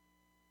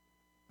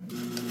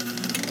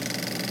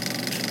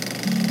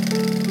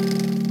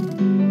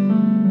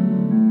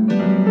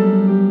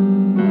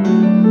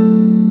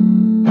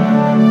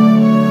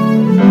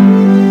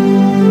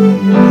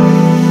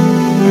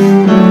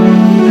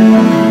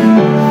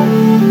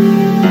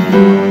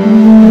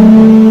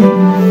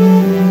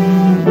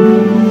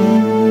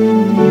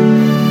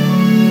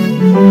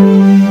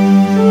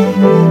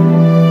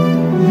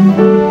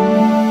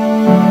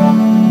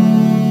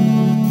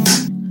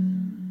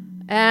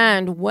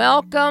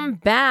Welcome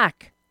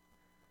back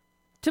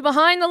to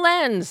Behind the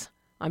Lens.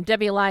 I'm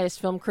Debbie Elias,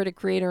 film critic,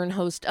 creator, and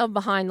host of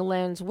Behind the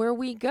Lens, where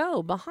we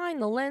go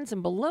behind the lens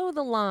and below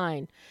the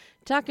line,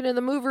 talking to the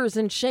movers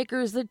and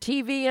shakers, the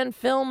TV and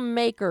film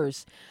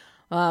makers,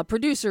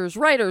 producers,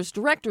 writers,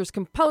 directors,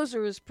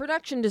 composers,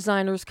 production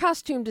designers,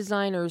 costume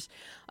designers,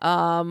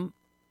 sound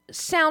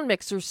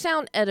mixers,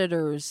 sound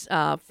editors,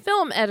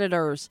 film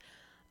editors.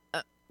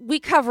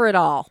 We cover it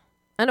all.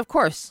 And of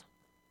course,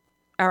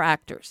 our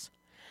actors.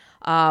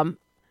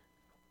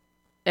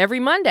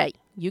 Every Monday,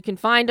 you can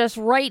find us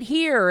right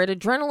here at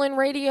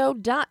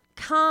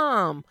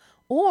adrenalineradio.com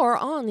or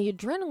on the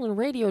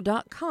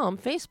adrenalineradio.com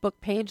Facebook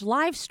page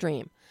live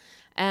stream.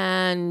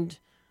 And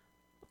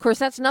of course,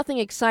 that's nothing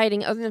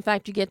exciting other than the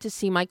fact you get to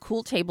see my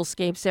cool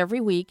tablescapes every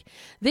week.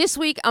 This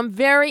week, I'm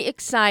very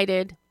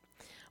excited.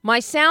 My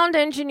sound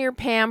engineer,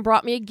 Pam,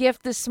 brought me a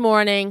gift this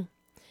morning.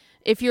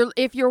 If you're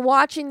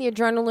watching the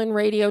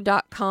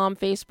adrenalineradio.com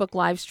Facebook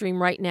live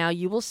stream right now,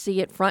 you will see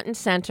it front and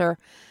center.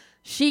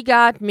 She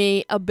got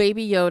me a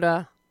Baby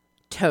Yoda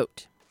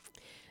tote.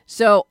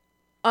 So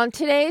on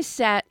today's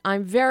set,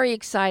 I'm very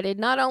excited.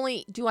 Not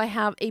only do I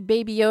have a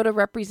Baby Yoda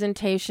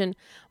representation,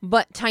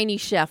 but Tiny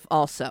Chef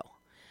also.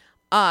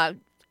 And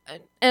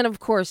of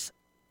course,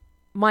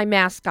 my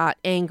mascot,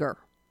 Anger,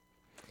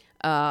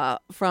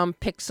 from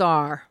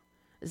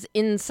Pixar's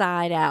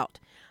Inside Out.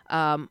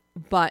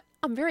 But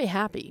I'm very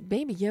happy.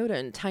 Baby Yoda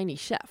and Tiny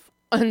Chef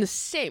on the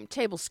same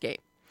tablescape.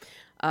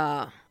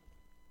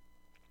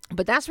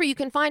 But that's where you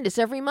can find us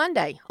every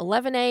Monday,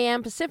 11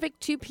 a.m. Pacific,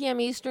 2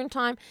 p.m. Eastern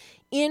Time.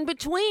 In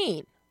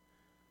between,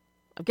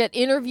 I've got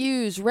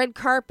interviews, red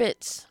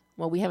carpets.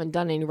 Well, we haven't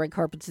done any red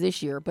carpets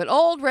this year, but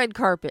old red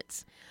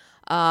carpets.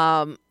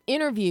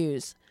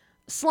 Interviews,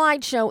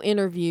 slideshow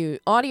interview,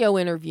 audio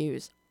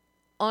interviews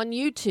on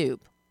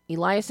YouTube.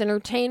 Elias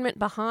Entertainment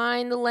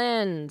Behind the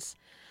Lens.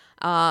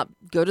 Go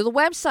to the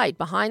website,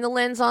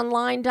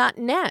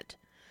 behindthelensonline.net.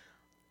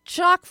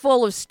 Chock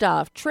full of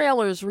stuff,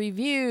 trailers,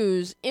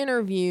 reviews,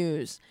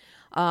 interviews.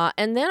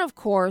 And then, of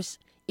course,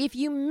 if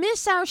you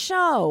miss our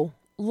show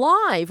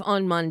live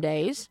on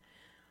Mondays,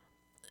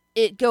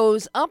 it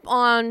goes up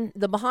on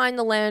the Behind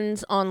the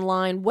Lens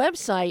online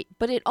website,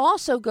 but it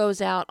also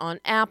goes out on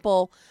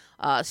Apple,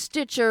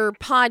 Stitcher,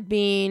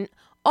 Podbean,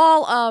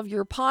 all of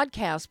your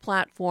podcast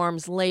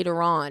platforms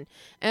later on.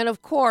 And,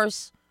 of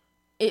course,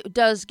 it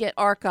does get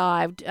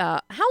archived.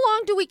 How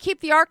long do we keep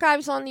the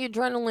archives on the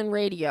Adrenaline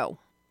Radio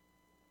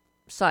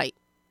site?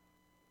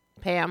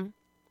 Pam?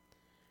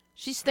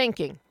 She's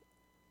thinking.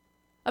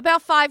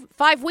 About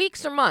five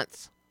weeks or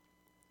months?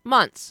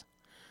 Months.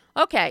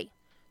 Okay.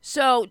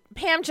 So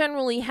Pam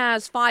generally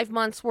has 5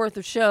 months worth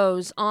of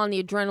shows on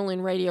the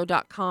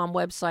adrenalineradio.com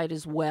website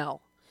as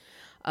well.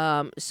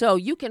 So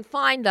you can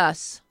find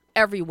us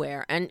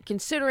everywhere. And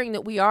considering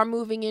that we are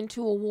moving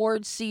into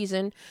awards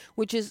season,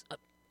 which is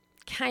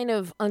kind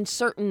of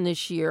uncertain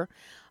this year,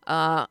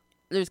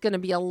 there's going to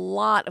be a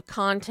lot of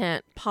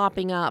content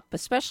popping up,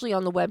 especially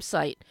on the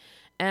website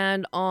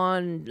and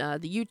on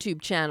the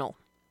YouTube channel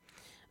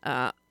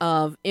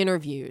of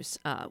interviews.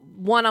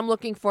 One I'm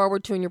looking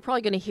forward to, and you're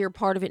probably going to hear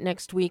part of it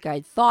next week. I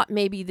thought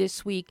maybe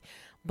this week,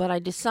 but I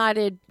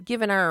decided,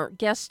 given our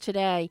guest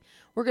today,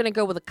 we're going to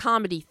go with a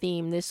comedy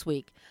theme this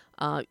week.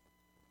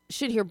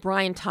 Should hear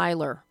Brian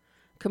Tyler,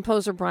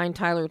 composer Brian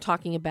Tyler,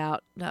 talking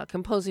about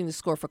composing the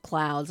score for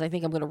Clouds. I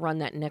think I'm going to run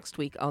that next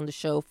week on the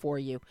show for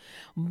you.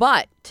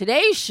 But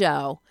today's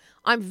show,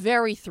 I'm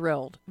very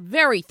thrilled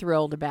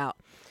about.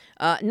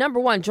 Number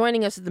one,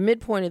 joining us at the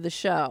midpoint of the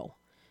show,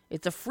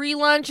 it's a free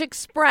lunch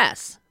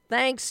express,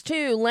 thanks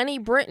to Lenny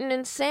Britton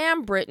and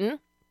Sam Britton,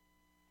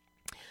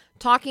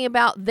 talking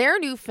about their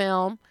new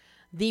film,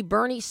 the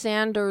Bernie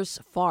Sanders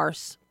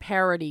farce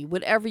parody,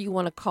 whatever you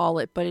want to call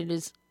it, but it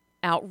is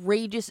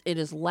outrageous. It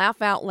is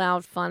laugh out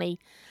loud funny,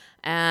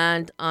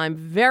 and I'm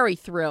very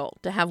thrilled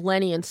to have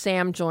Lenny and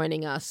Sam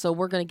joining us. So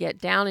we're going to get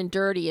down and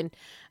dirty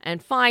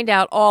and find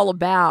out all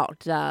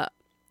about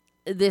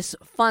this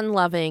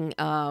fun-loving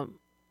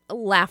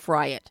laugh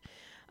riot.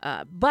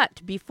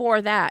 But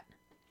before that,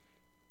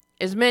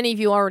 as many of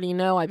you already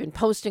know, I've been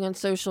posting on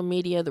social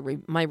media.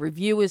 My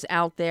review is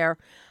out there.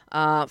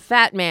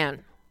 Fat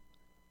Man.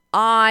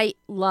 I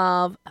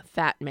love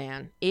Fat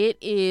Man. It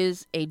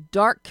is a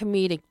dark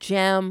comedic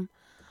gem.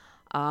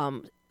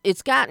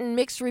 It's gotten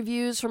mixed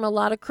reviews from a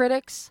lot of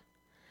critics.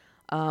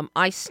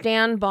 I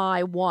stand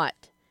by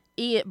what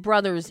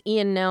brothers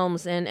Ian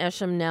Nelms and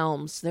Esham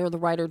Nelms, they're the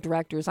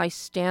writer-directors. I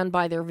stand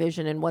by their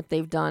vision and what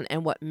they've done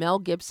and what Mel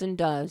Gibson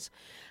does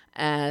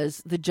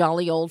as the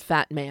jolly old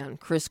fat man,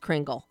 Kris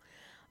Kringle.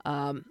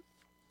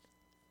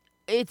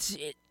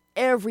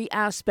 Every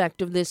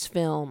aspect of this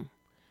film,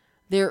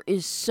 there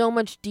is so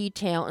much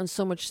detail and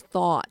so much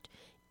thought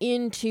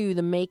into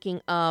the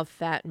making of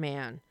Fat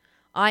Man.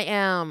 I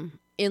am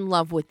in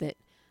love with it.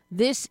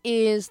 This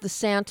is the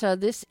Santa.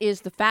 This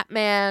is the Fat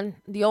Man,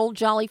 the old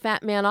jolly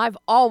Fat Man I've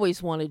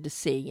always wanted to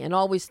see and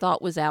always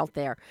thought was out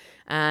there.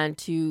 And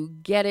to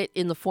get it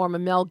in the form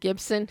of Mel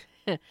Gibson,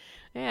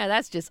 yeah,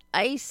 that's just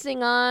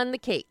icing on the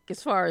cake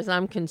as far as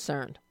I'm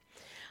concerned.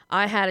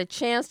 I had a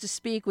chance to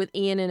speak with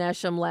Ian and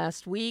Esham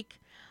last week,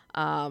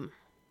 on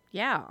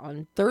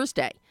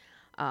Thursday,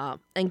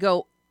 and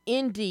go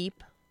in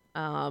deep,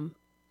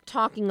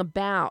 talking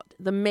about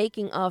the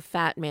making of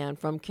Fat Man,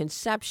 from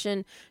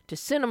conception to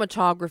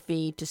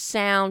cinematography to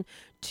sound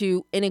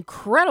to an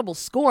incredible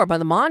score by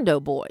the Mondo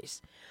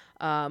Boys.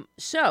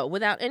 So,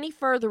 without any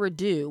further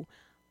ado,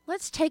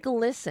 let's take a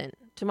listen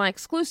to my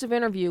exclusive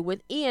interview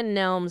with Ian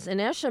Nelms and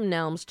Esham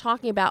Nelms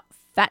talking about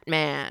Fat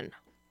Man.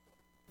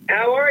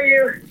 How are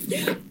you?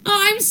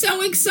 I'm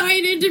so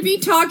excited to be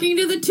talking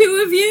to the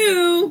two of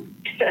you.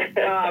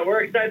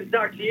 We're excited to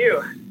talk to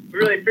you. We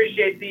really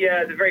appreciate the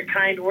very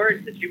kind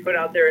words that you put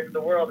out there into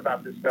the world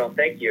about this film.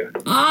 Thank you.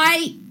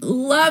 I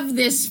love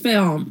this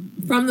film.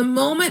 From the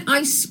moment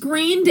I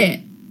screened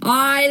it,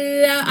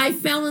 I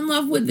fell in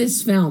love with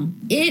this film.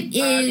 It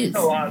is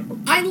so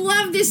awesome. I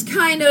love this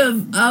kind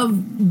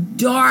of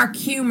dark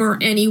humor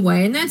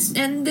anyway,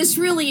 and this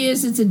really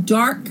is. It's a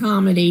dark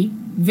comedy,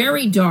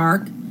 very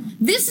dark.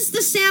 This is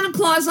the Santa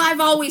Claus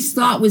I've always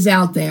thought was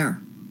out there.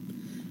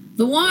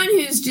 The one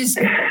who's just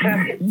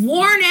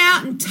worn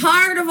out and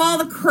tired of all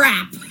the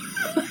crap.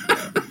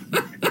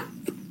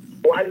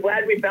 Well, I'm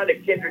glad we found a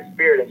kindred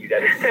spirit in you,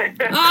 Debbie.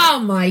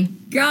 Oh, my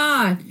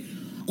God.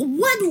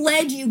 What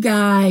led you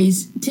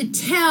guys to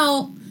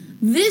tell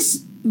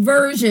this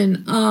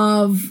version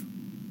of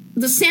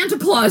the Santa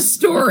Claus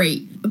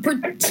story,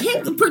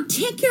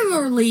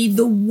 particularly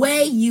the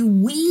way you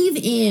weave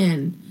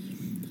in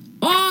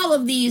all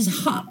of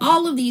these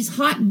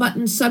hot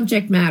button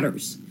subject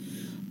matters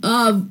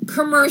of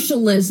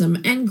commercialism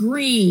and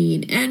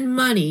greed and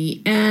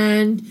money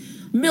and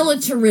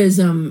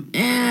militarism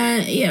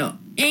and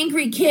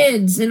angry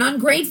kids and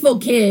ungrateful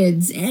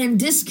kids and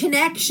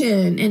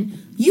disconnection, and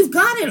you've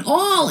got it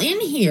all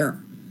in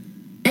here,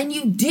 and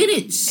you did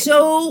it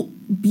so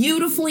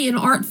beautifully and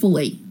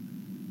artfully.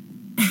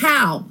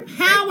 How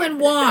and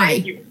why?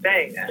 Thank you for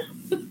saying that.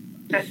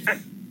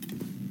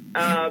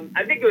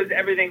 I think it was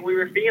everything we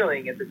were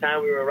feeling at the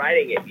time we were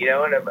writing it,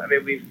 and I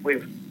mean,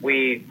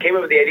 we came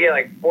up with the idea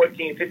like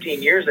 14,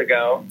 15 years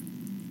ago,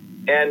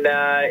 and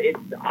it's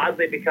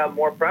oddly become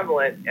more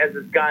prevalent as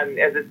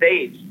it's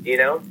aged,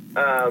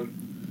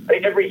 I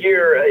think every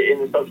year in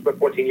the subsequent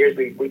 14 years,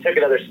 we took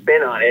another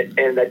spin on it,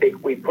 and I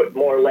think we put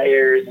more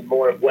layers and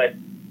more of what,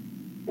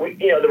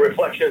 the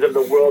reflections of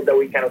the world that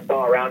we kind of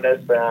saw around us,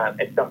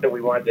 and stuff that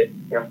we wanted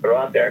to throw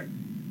out there.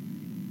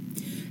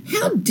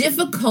 How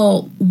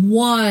difficult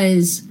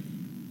was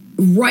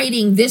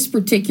writing this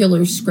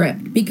particular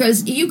script?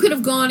 Because you could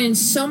have gone in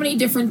so many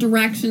different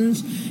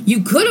directions.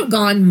 You could have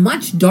gone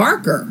much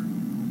darker.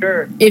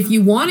 Sure. If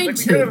you wanted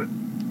to.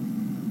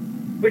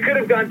 We could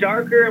have gone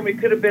darker, and we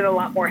could have been a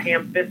lot more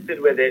ham-fisted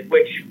with it,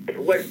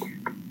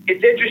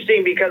 it's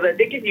interesting because I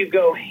think if you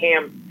go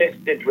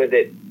ham-fisted with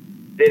it,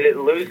 then it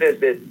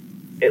loses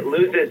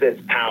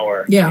its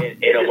power in a way.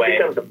 It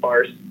becomes a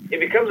farce. It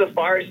becomes a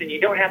farce, and you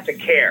don't have to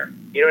care.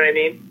 You know what I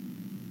mean?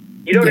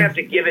 You don't have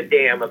to give a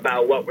damn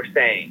about what we're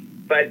saying.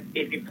 But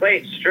if you play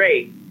it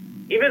straight,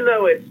 even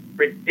though it's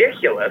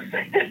ridiculous,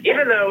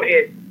 even though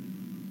it's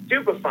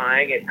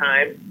stupefying at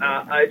times,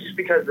 just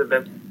because of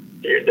the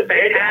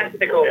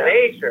fantastical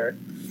nature,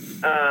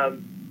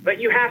 but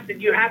you're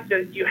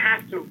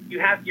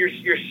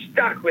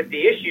stuck with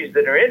the issues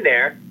that are in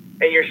there,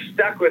 and you're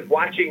stuck with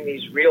watching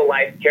these real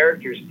life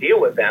characters deal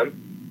with them,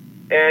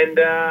 and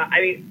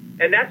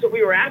and that's what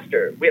we were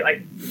after.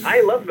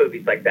 I love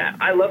movies like that.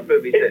 I love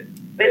movies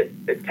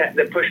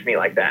that push me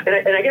like that.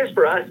 And I guess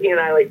for us, Ian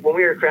and I, when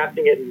we were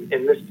crafting it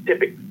in this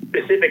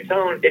specific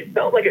tone, it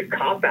felt like a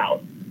cop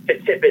out to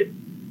tip it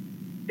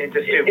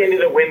into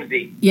the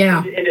whimsy.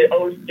 Yeah.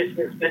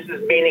 This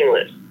is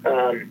meaningless.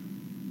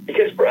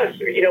 Because for us,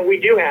 we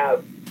do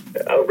have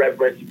a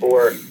reverence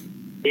for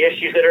the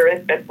issues that are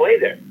at play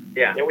there.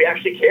 Yeah. And we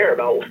actually care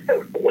about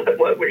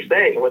what we're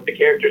saying and what the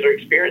characters are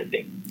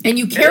experiencing. And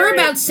you care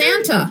about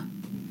Santa.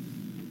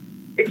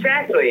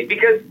 Exactly.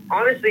 Because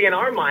honestly, in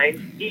our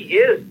minds, he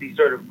is the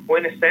sort of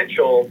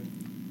quintessential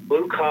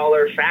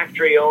blue-collar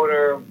factory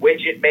owner,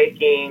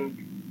 widget-making.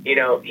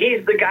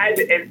 He's the guy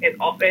that,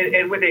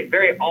 and with a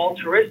very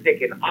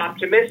altruistic and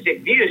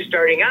optimistic view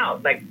starting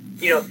out. When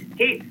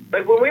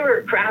we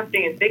were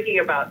crafting and thinking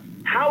about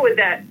how would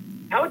that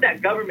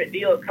government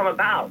deal have come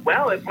about?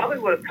 Well, it probably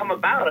would have come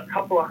about a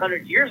couple of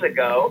hundred years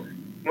ago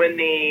when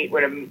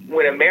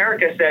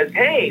America says,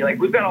 hey,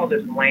 we've got all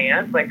this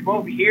land, come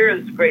over here,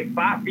 this is a great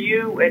spot for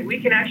you, and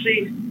we can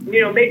actually,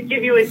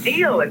 give you a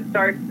deal and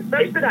start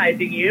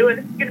subsidizing you, and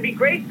it's going to be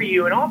great for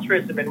you and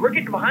altruism, and we're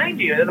getting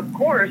behind you. And of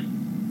course,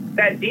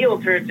 that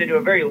deal turns into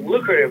a very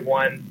lucrative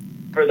one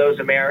for those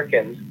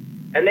Americans,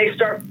 and they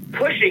start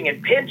pushing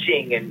and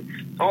pinching,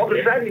 and all of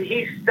a sudden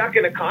he's stuck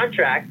in a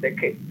contract that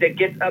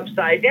gets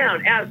upside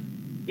down, as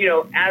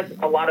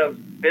a lot of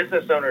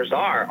business owners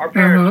are. Our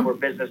parents were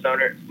business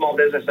owners, small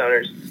business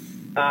owners,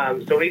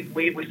 so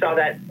we saw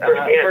that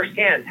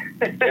firsthand.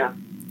 Yeah.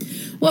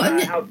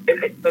 Well, how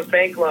those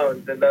bank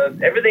loans and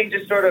everything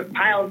just sort of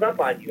piles up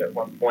on you at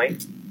one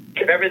point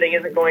if everything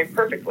isn't going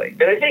perfectly.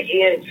 And I think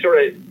Ian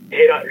sort of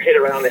hit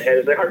it right on the head.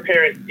 It's like our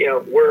parents,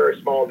 were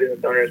small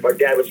business owners. My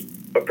dad was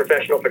a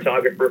professional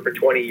photographer for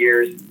 20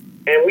 years,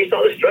 and we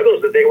saw the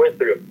struggles that they went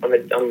through on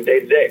the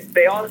day-to-day.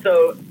 They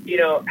also,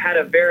 had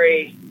a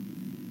very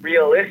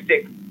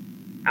realistic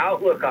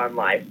outlook on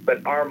life,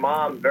 but our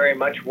mom very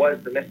much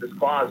was the Mrs.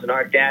 Claus, and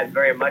our dad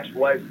very much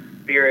was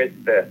Spirit,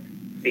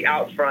 the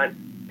out front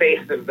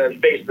face of the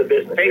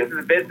business. And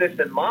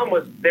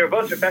they were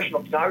both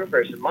professional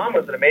photographers, and mom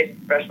was an amazing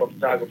professional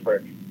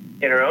photographer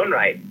in her own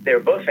right. They were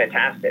both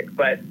fantastic,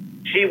 but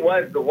she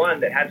was the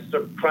one that had to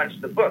sort of crunch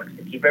the books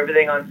and keep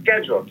everything on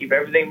schedule, keep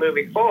everything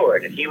moving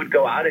forward. And he would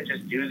go out and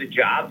just do the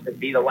jobs and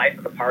be the life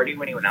of the party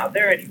when he went out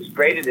there. And he was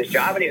great at his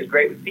job, and he was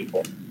great with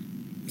people.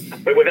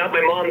 But without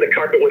my mom, the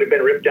carpet would have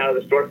been ripped out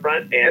of the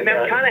storefront, and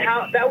that's kind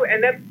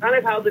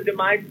of how the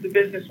demise of the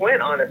business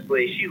went.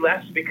 Honestly, she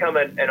left to become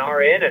an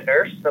RN, a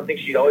nurse, something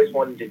she'd always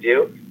wanted to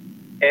do,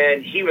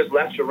 and he was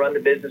left to run the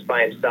business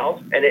by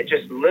himself. And it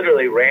just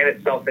literally ran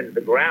itself into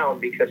the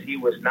ground because he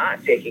was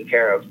not taking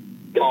care of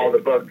all the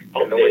books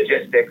and the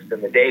logistics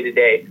and the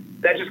day-to-day.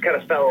 That just kind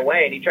of fell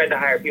away, and he tried to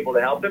hire people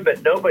to help him,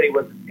 but nobody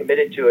was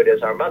committed to it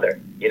as our mother,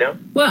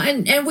 Well,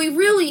 and we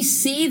really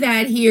see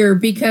that here,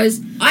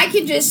 because I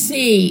can just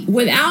see,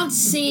 without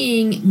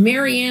seeing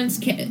Marianne,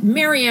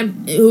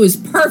 who is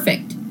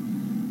perfect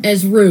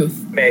as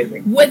Ruth.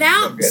 Amazing.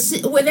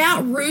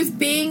 Without Ruth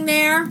being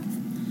there,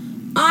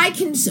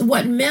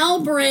 what Mel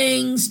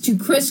brings to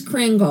Kris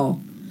Kringle,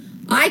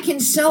 I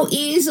can so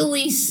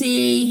easily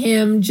see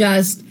him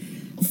just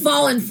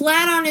falling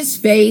flat on his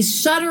face,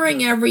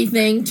 shuttering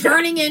everything,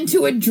 turning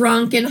into a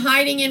drunk, and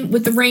hiding in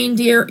with the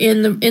reindeer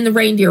in the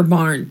reindeer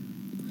barn.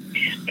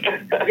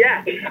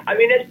 Yeah, I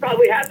mean, it's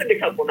probably happened a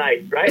couple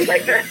nights, right?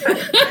 Like,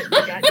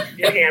 got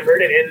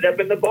hammered and ended up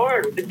in the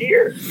barn with the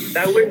deer.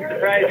 That wouldn't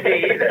surprise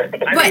me either.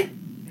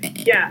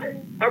 Yeah,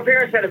 our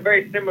parents had a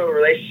very similar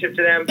relationship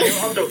to them. They were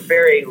also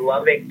very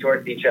loving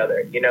towards each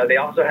other. They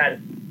also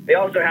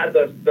had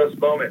those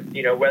moments,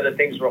 whether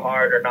things were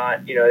hard or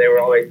not. They were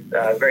always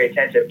very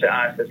attentive to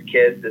us as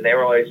kids, and they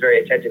were always very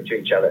attentive to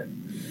each other.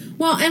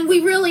 Well, and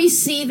we really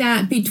see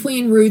that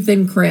between Ruth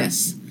and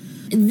Kris.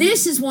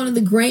 This is one of the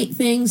great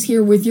things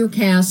here with your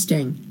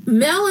casting.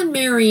 Mel and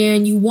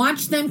Marianne, you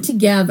watch them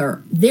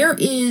together. There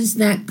is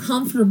that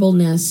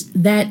comfortableness,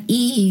 that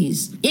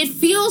ease. It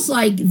feels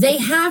like they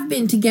have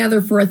been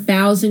together for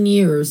 1,000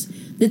 years,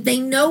 that they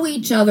know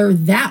each other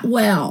that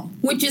well,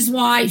 which is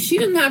why she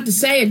doesn't have to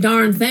say a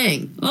darn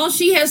thing. All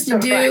she has to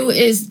do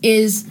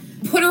is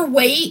put her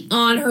weight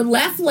on her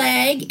left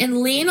leg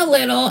and lean a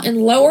little and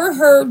lower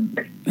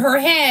her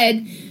head,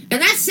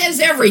 and that says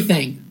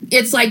everything.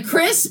 It's like,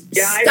 Kris,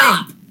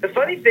 stop.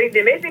 The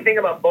amazing thing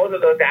about both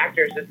of those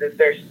actors is that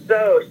they're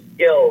so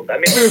skilled. I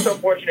mean, we were so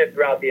fortunate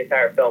throughout the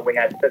entire film. We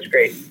had such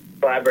great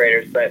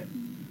collaborators, but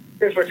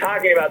since we're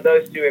talking about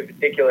those two in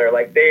particular,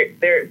 like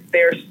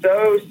they're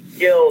so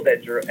skilled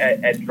at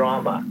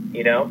drama,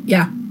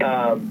 Yeah.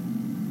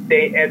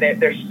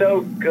 They're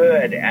so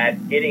good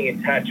at getting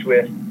in touch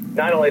with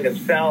not only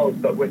themselves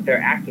but with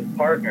their acting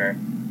partner.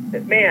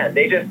 That, man,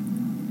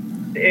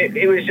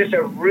 it was just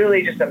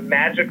a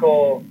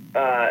magical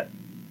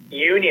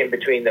union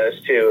between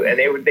those two, and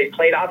they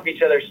played off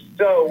each other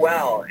so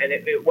well, and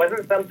it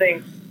wasn't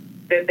something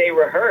that they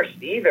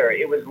rehearsed either.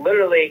 It was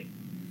literally,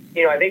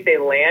 I think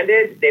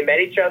they met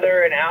each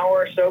other an hour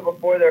or so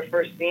before their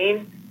first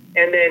scene,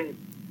 and then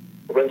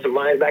run some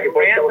lines back and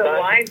forth. Ran some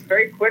lines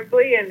very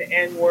quickly,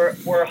 and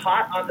were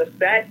hot on the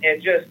set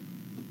and just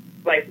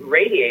like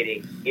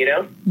radiating,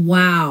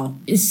 Wow.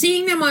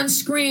 Seeing them on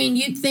screen,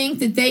 you'd think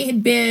that they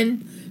had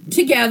been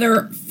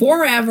together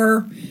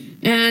forever,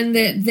 and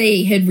that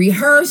they had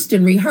rehearsed,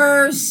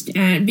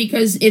 and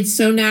because it's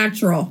so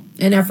natural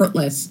and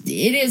effortless.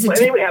 It is.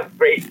 They would have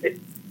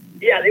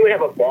they would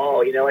have a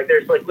ball, like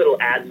there's like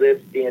little ad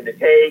libs in the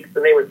takes,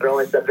 and they were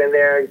throwing stuff in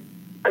there.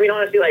 I mean,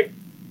 honestly, like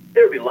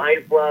there would be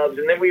line flubs,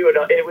 and then we would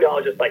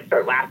all just like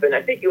start laughing.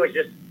 I think it was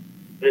just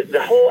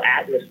the whole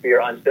atmosphere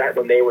on set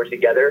when they were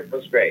together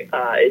was great.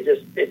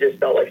 It just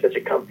felt like such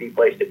a comfy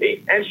place to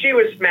be. And she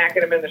was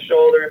smacking him in the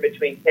shoulder in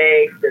between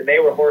takes, and they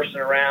were horsing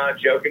around,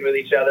 joking with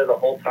each other the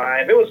whole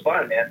time. It was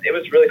fun, man. It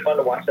was really fun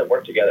to watch them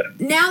work together.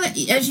 Now that,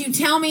 as you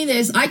tell me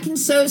this, I can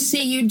so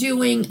see you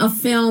doing a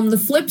film, the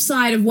flip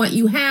side of what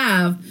you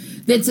have,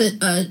 that's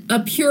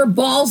a pure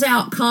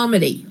balls-out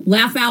comedy,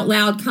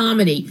 laugh-out-loud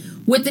comedy,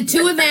 with the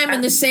two of them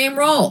in the same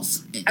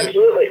roles.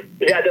 Absolutely.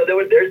 Yeah,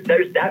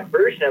 there's that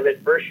version of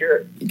it for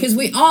sure. Because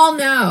we all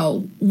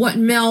know what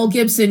Mel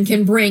Gibson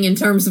can bring in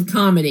terms of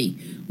comedy.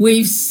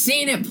 We've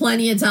seen it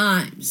plenty of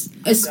times.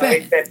 It's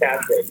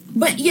fantastic.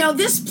 But,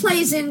 this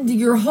plays into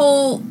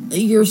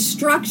your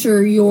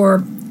structure,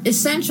 your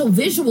essential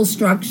visual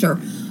structure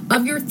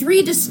of your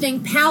three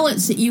distinct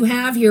palettes that you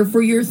have here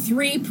for your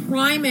three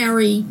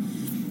primary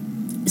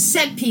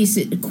set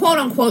pieces,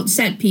 quote-unquote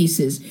set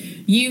pieces.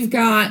 You've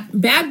got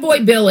Bad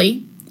Boy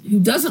Billy, who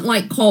doesn't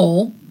like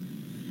coal,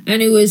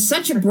 and who is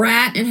such a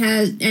brat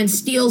and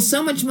steals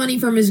so much money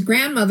from his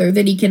grandmother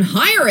that he can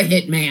hire a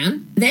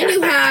hitman. Then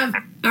you have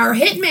our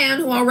hitman,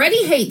 who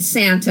already hates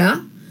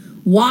Santa.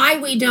 Why,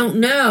 we don't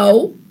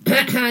know.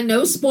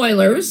 no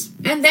spoilers.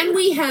 And then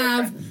we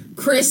have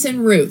Chris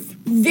and Ruth.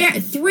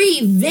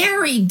 Three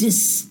very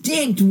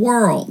distinct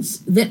worlds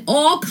that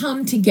all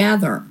come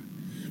together.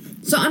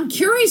 So I'm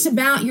curious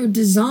about your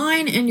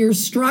design and your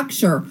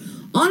structure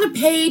on a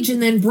page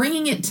and then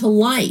bringing it to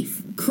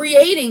life,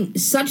 creating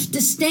such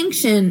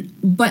distinction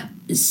but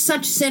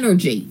such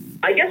synergy.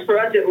 I guess for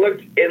us it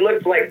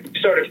looked like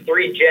sort of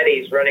three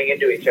jetties running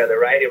into each other,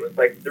 right? It was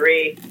like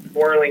three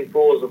swirling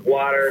pools of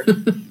water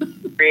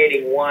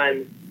creating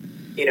one,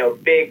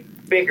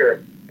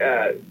 bigger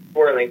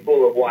swirling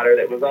pool of water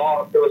that was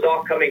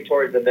all coming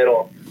towards the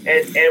middle.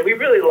 And we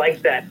really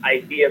liked that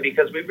idea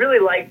because we really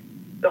liked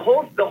the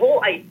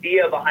whole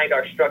idea behind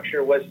our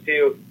structure was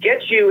to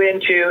get you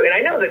into, and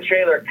I know the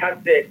trailer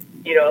cuts it,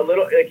 a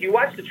little, like you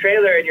watch the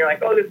trailer and you're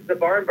like, oh, this is a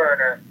barn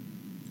burner.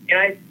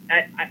 And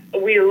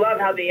we love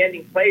how the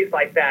ending plays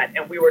like that.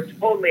 And we were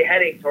totally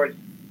heading towards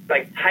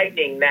like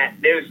tightening that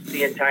noose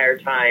the entire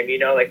time,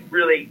 like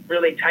really,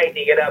 really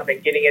tightening it up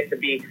and getting it to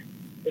be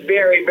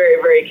very,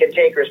 very, very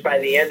cantankerous by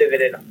the end of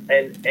it.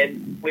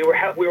 And we were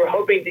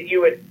hoping that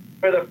you would,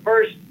 for the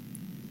first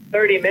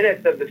 30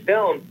 minutes of the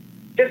film,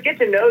 just get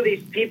to know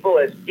these people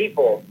as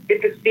people,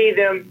 get to see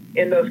them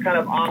in those kind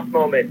of off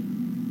moments,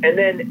 and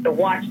then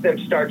watch them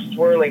start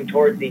swirling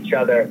towards each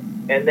other,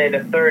 and then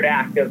a third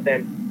act of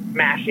them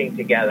smashing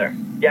together.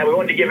 Yeah, we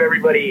wanted to give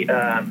everybody,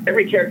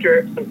 every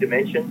character some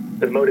dimension,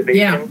 some motivation.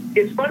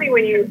 Yeah. It's funny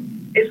when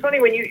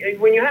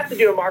you have to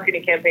do a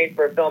marketing campaign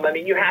for a film. I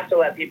mean, you have to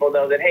let people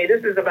know that, hey,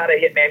 this is about a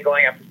hitman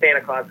going after Santa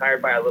Claus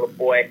hired by a little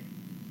boy.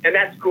 And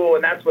that's cool,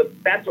 and that's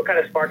what kind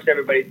of sparks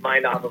everybody's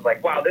mind off of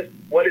like, wow,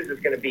 what is this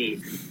going to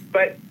be?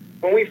 But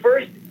when we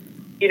first,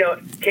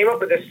 came up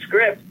with this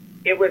script,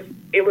 it was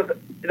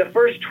the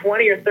first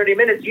 20 or 30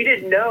 minutes, you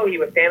didn't know he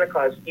was Santa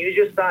Claus. You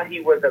just thought he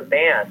was a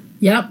man.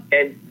 Yep.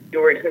 And you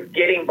were just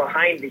getting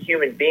behind the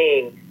human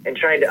being and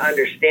trying to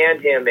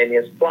understand him and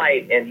his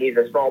plight. And he's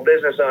a small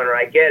business owner.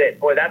 I get it.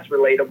 Boy, that's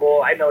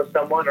relatable. I know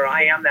someone, or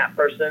I am that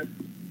person.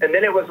 And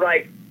then it was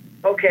like,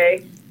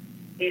 okay,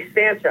 he's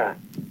Santa.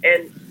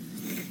 And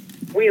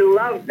we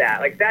loved that.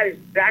 Like, that is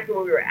exactly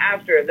what we were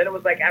after. And then it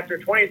was like after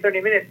 20 or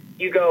 30 minutes,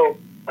 you go,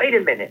 wait a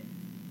minute.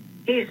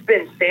 He's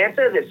been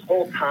Santa this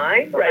whole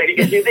time? Right,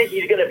 because you think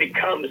he's going to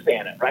become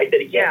Santa, right? That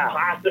he can't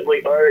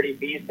possibly already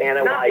be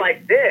Santa. Not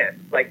like this.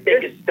 Like,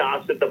 making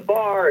stops at the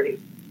bar, and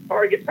he's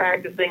target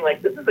practicing.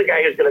 Like, this is the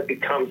guy who's going to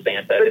become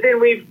Santa. But then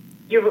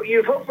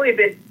you've hopefully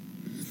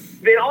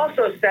been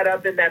also set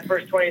up in that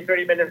first 20,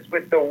 30 minutes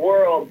with the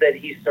world that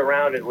he's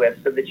surrounded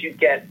with, so that you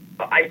get,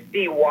 I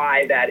see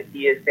why that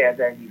he is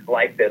Santa and he's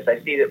like this. I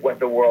see that what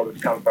the world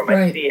has come from.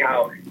 Right. I see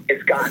how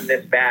it's gotten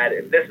this bad,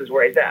 and this is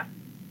where he's at.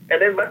 And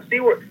then let's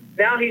see where,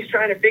 now he's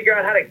trying to figure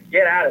out how to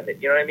get out of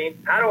it. You know what I mean?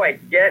 How do I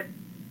get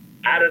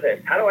out of this?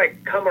 How do I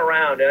come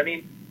around? And I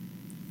mean,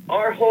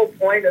 our whole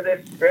point of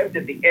this script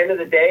at the end of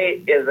the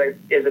day is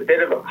a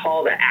bit of a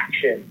call to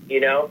action,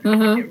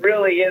 Mm-hmm. It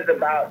really is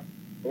about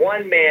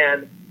one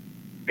man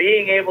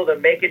being able to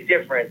make a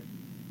difference,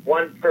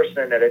 one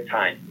person at a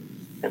time.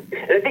 And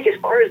I think as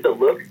far as the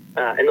look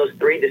and those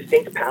three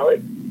distinct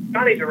palettes,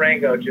 Johnny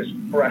Durango just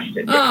crushed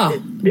it.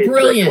 Oh, it's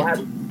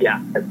brilliant.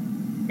 Yeah.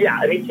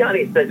 I mean,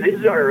 Johnny said this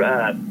is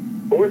our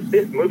fourth,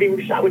 fifth movie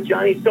we've shot with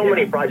Johnny. So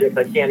many projects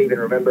I can't even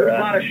remember. A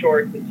lot of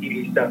shorts and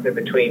TV stuff in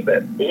between,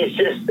 but he's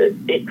just,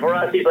 for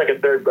us, he's like a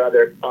third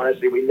brother.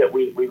 Honestly, we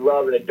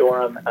love and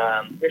adore him.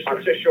 We're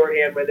such a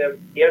shorthand with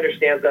him. He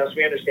understands us.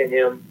 We understand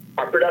him.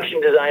 Our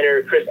production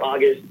designer, Chris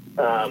August,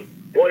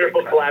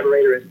 wonderful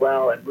collaborator as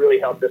well, and really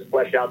helped us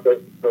flesh out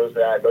those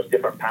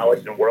different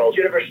palettes and worlds.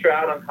 Jennifer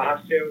Stroud on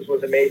costumes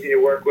was amazing to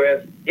work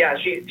with. Yeah,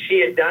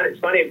 she had done. It's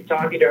funny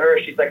talking to her.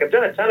 She's like, I've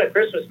done a ton of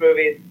Christmas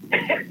movies,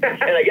 and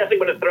I guess I'm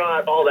going to throw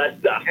out all that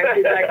stuff. And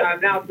she's like,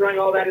 I'm now throwing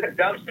all that in the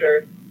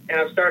dumpster,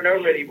 and I'm starting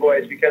over with you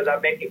boys because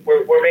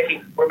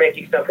we're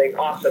making something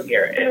awesome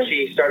here. And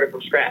she started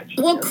from scratch.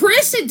 Well,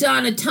 Chris had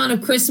done a ton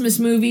of Christmas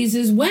movies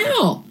as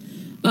well,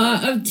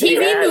 of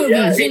TV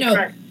movies.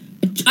 Right.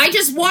 I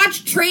just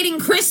watched Trading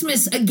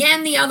Christmas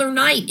again the other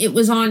night. It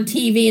was on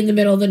TV in the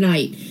middle of the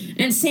night.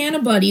 And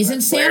Santa Buddies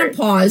and Santa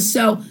Paws.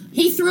 So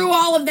he threw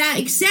all of that,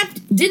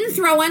 except didn't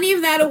throw any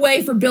of that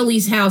away for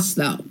Billy's House,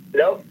 though.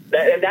 Nope.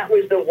 That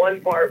was the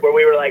one part where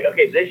we were like,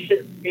 okay, this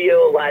should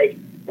feel like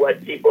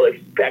what people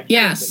expect.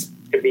 Yes.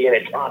 To be in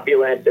its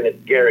opulence and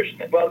its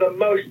garishness. Well, the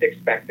most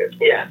expected.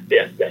 Yeah.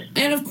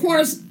 And of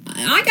course,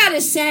 I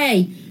gotta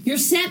say, your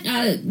set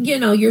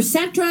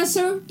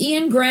dresser,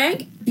 Ian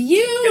Gregg,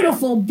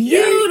 beautiful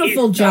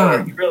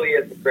job. He really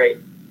is great.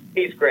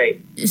 He's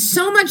great.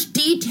 So much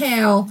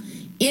detail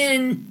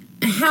in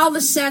how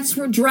the sets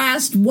were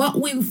dressed, what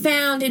we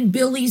found in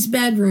Billy's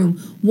bedroom,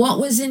 what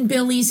was in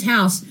Billy's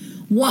house,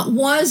 what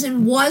was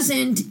and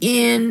wasn't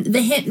in the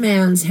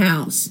hitman's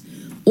house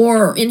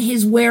or in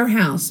his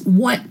warehouse,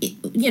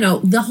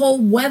 the whole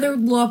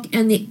weathered look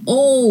and the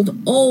old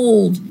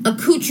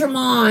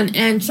accoutrement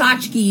and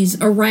tchotchkes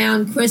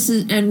around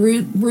Chris's and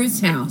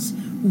Ruth's house.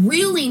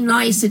 Really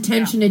nice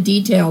attention to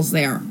details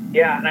there.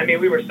 Yeah, and I mean,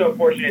 we were so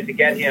fortunate to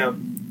get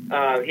him.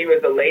 He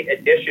was a late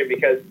addition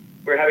because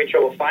were having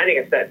trouble finding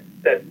a set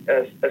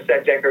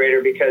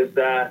decorator because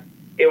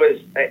it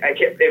was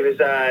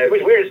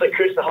weird. It's like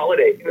Christmas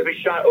holiday because we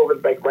shot over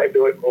right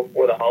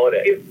before the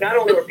holiday. Not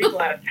only were people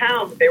out of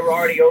town, but they were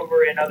already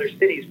over in other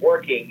cities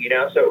working.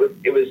 So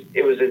it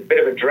was a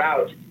bit of a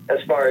drought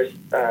as far as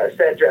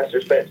set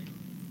dressers. But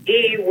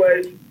he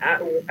was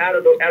out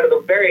of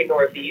the very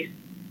Northeast,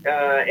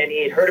 and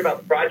he had heard about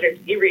the project.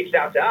 He reached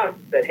out to us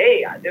and said,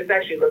 "Hey, this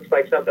actually looks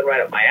like something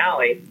right up my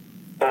alley.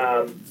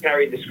 Can I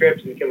read the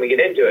script and can we get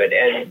into it?"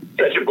 And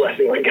such a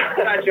blessing,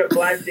 such a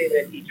blessing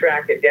that he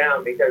tracked it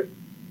down because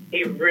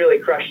he really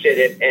crushed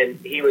it, and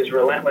he was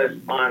relentless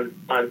on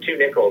 2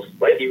 nickels.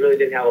 Like, he really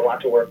didn't have a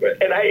lot to work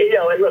with. And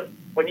and look,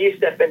 when you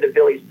step into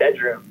Billy's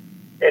bedroom,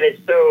 and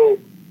it's so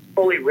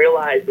fully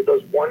realized with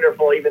those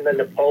wonderful, even the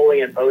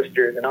Napoleon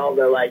posters and all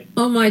the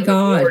oh my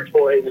God, war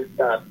toys and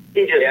stuff,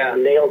 he just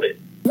nailed it.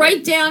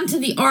 Right down to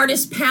the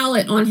artist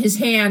palette on his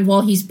hand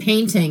while he's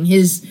painting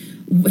his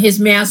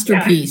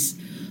masterpiece.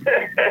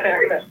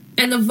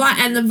 And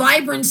the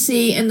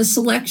vibrancy and the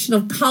selection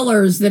of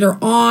colors that are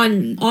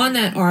on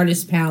that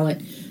artist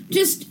palette,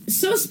 just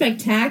so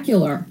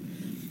spectacular.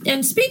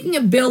 And speaking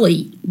of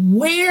Billy,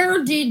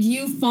 where did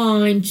you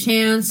find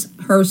Chance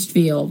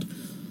Hurstfield?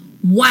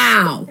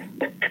 Wow!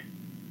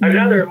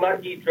 Another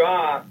lucky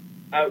draw.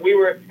 We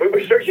were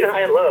searching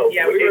high and low.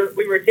 Yeah,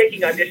 we were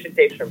taking audition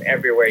tapes from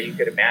everywhere you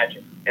could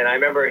imagine, and I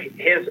remember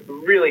his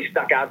really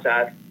stuck out to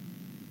us.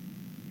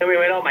 And we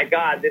went, "Oh my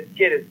God, this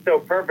kid is so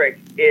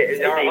perfect." Is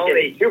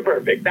he too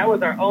perfect? That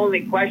was our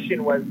only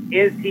question: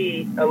 is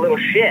he a little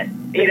shit?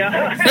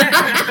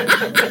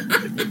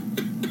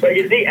 Like,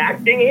 is he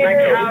acting here?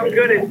 Like, how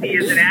good is he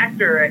as an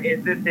actor?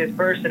 Is this his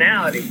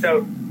personality?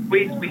 So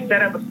we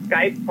set up a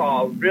Skype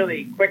call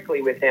really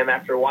quickly with him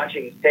after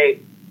watching his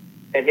tape,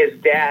 and his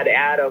dad,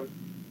 Adam,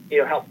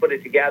 helped put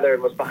it together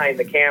and was behind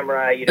the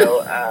camera,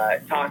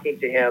 talking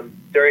to him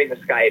during the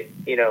Skype,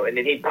 and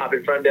then he'd pop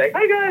in front and be like,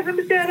 "Hi guys, I'm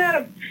his dad,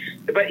 Adam."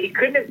 But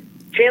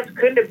Chance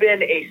couldn't have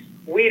been a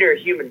sweeter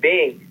human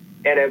being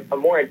and a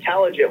more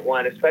intelligent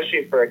one,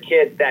 especially for a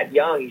kid that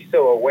young. He's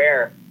so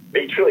aware.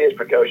 He truly is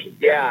precocious.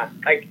 Yeah,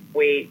 like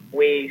we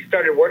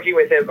started working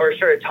with him or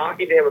started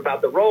talking to him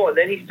about the role, and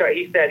then he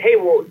said, "Hey,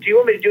 well, do you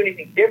want me to do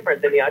anything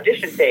different than the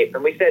audition tape?"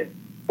 And we said,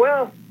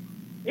 "Well,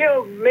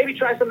 maybe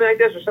try something like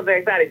this or something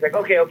like that." He's like,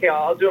 okay,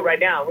 I'll do it right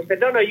now. And we said,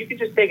 no, you can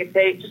just tape it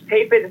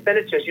and send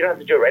it to us. You don't have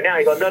to do it right now.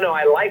 He goes, no,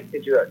 I like to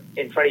do it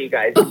in front of you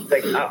guys. He's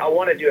like, I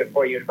want to do it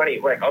for you in front of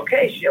you. We're like,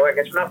 okay, I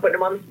guess we're not putting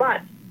him on the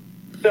spot.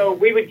 So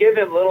we would give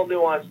him little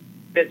nuanced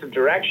bits of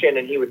direction,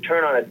 and he would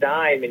turn on a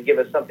dime and give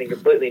us something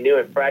completely new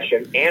and fresh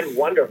and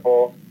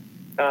wonderful.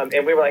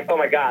 And we were like, oh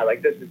my God,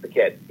 like, this is the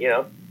kid,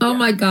 Oh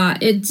my God.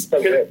 It's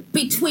so good.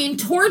 Between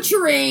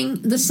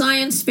torturing the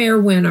science fair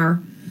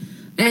winner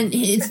and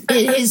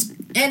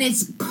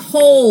it's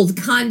cold,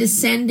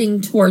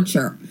 condescending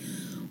torture.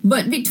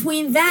 But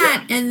between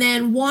that and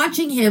then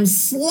watching him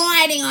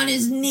sliding on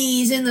his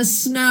knees in the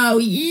snow,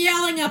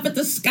 yelling up at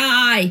the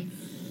sky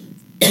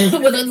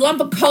with a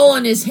lump of coal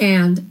in his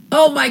hand,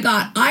 oh my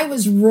God, I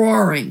was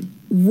roaring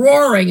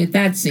at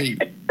that scene.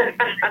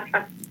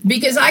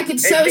 Because I could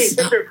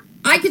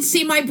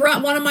see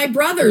one of my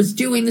brothers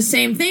doing the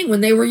same thing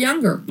when they were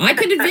younger. I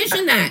could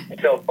envision that.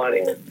 It's so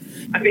funny.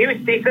 I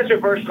mean, he's such a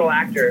versatile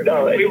actor.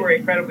 We were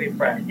incredibly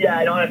impressed. Yeah,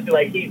 and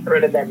honestly, he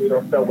threaded that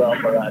needle so well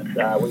for us.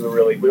 We were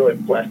really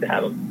blessed to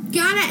have him.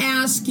 Gotta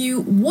ask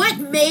you, what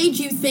made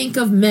you think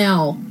of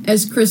Mel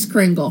as Kris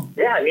Kringle?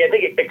 Yeah, I mean, I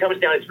think it comes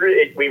down.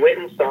 We went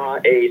and saw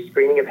a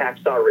screening of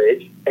Hacksaw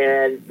Ridge,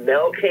 and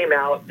Mel came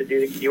out to do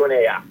the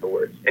Q&A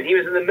afterwards. And he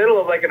was in the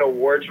middle of like an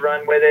awards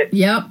run with it.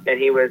 Yep. And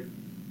he was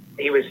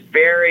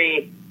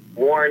very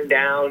worn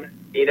down.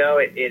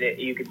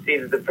 You could see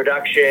that the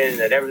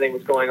production and everything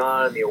was going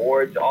on, the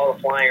awards, all the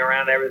flying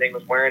around, everything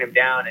was wearing him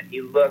down, and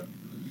he looked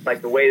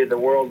like the weight of the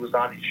world was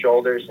on his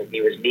shoulders, and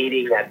he was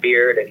kneading that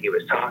beard, and he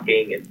was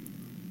talking, and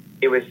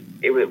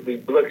we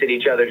looked at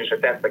each other just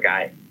like, that's the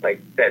guy. Like,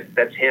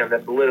 that's him.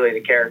 That's literally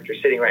the character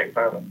sitting right in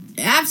front of him.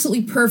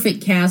 Absolutely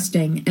perfect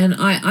casting, and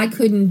I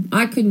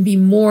couldn't be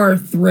more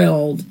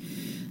thrilled.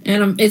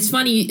 And it's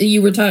funny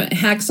you were talking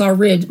Hacksaw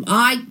Ridge.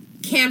 I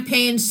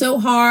campaigned so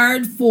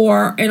hard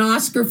for an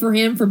Oscar for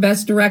him for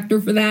Best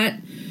Director for that.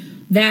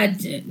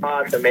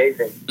 It's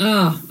amazing.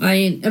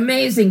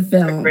 Amazing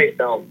film. It's a great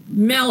film.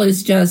 Mel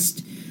is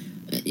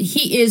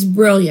he is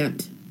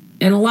brilliant.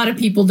 And a lot of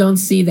people don't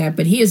see that,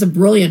 but he is a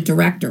brilliant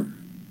director.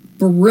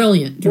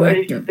 Brilliant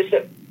director.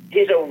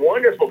 He's a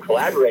wonderful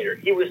collaborator.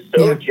 He was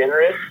so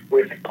generous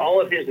with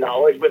all of his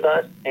knowledge with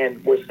us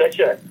and was such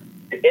an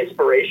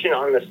inspiration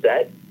on the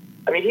set.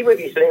 I mean, he would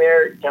be sitting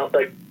there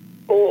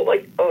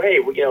hey,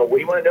 what do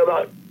you want to know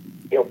about,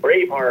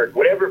 Braveheart?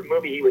 Whatever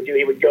movie he would do,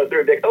 he would go through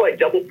and be like, I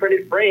double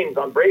printed frames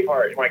on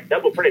Braveheart. And we're like,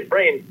 double printed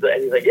frames?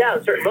 And he's like, yeah,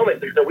 in certain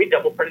moments. And so we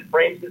double printed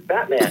frames as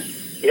Batman.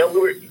 He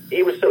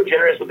was so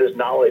generous with his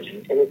knowledge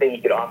and anything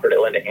he could offer to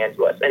lend a hand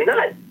to us, and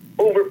not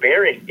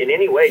overbearing in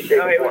any way.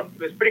 It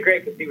was pretty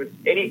great because he would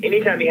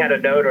anytime he had a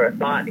note or a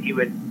thought, he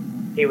would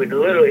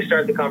literally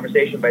start the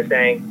conversation by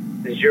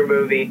saying, "This is your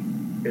movie.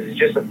 This is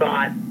just a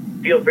thought.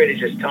 feel free to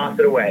just toss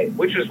it away,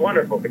 which was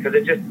wonderful because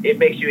it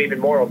makes you even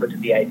more open to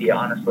the idea,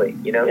 honestly,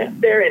 you know? Yeah,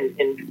 they're in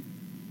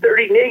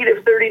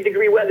negative 30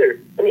 degree weather.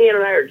 And Ian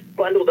and I are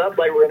bundled up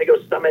like we're going to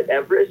go summit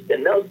Everest,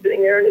 and Mel's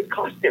sitting there in his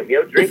costume,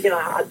 drinking a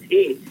hot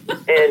tea.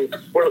 And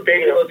we're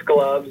fingerless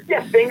gloves.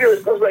 Yeah,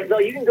 fingerless gloves. Like, no,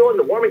 you can go in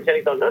the warming tent.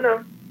 He's like,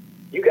 no.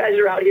 You guys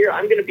are out here.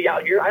 I'm going to be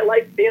out here. I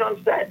like being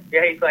on set.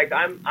 Yeah, he's like,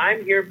 I'm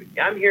here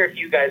if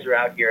you guys are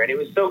out here. And it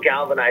was so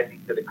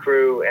galvanizing to the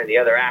crew and the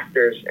other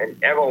actors,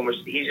 and everyone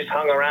he just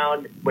hung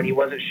around when he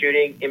wasn't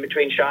shooting in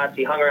between shots.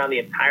 He hung around the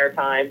entire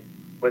time,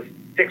 was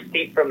 6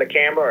 feet from the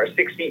camera or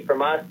 6 feet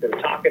from us, and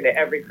talking to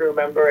every crew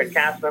member and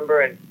cast member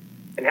and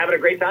having a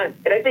great time.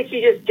 And I think he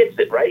just gets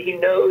it, right? He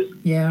knows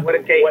what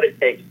it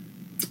takes.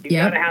 You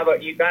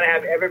gotta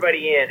have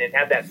everybody in and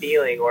have that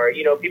feeling, or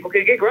people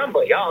could get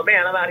grumbly. Oh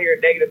man, I'm out here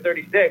at negative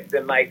 36,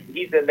 and like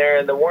he's in there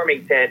in the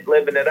warming tent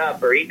living it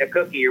up, or eating a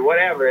cookie or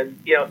whatever. And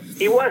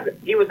he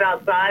wasn't. He was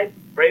outside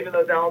braving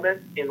those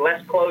elements in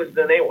less clothes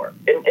than they were.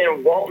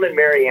 And Walton and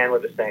Marianne were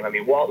the same. I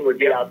mean, Walton would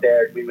be out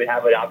there. We would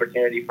have an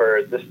opportunity for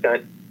a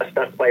stunt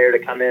player to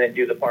come in and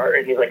do the part,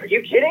 and he's like, "Are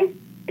you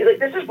kidding?" He's like,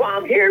 "This is why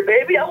I'm here,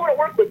 baby. I want to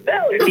work with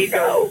Belle." And he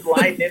goes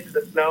sliding into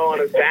the snow on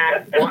his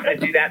back, wanting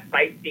to do that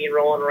fight scene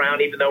rolling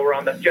around, even though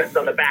we're just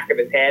on the back of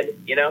his head,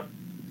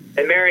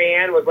 And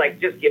Marianne was like,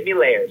 "Just give me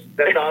layers.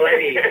 That's all I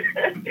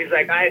need." She's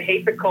like, "I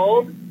hate the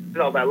cold,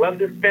 so I love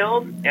this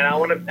film, and I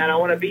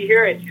want to be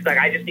here." And she's like,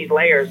 "I just need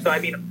layers." So I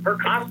mean, her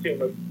costume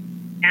was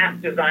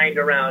half designed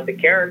around the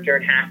character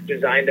and half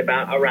designed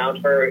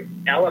around her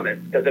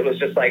elements, because it was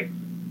just like,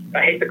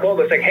 I hate the cold.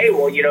 It's like, hey,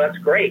 well, that's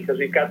great, because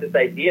we've got this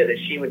idea that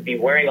she would be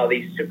wearing all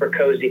these super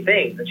cozy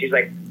things. And she's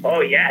like, oh,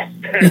 yes.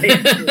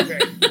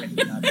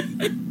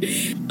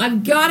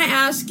 I've got to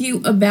ask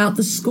you about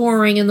the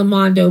scoring in the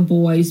Mondo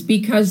Boys,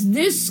 because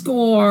this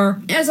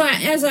score, as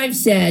I've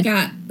said,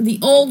 got the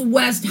Old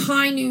West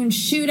high noon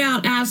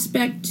shootout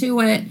aspect to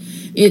it.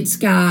 It's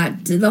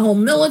got the whole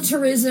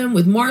militarism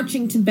with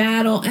marching to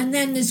battle, and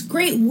then this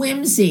great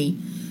whimsy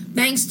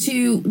thanks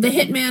to the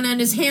hitman and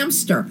his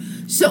hamster.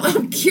 So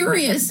I'm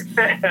curious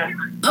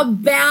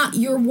about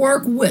your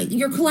work with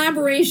your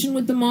collaboration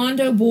with the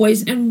Mondo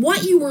Boys and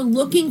what you were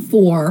looking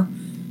for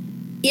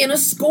in a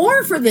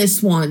score for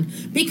this one,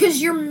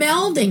 because you're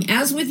melding,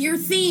 as with your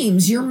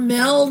themes, you're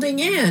melding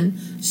in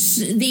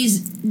these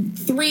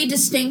three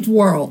distinct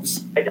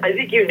worlds. I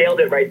think you nailed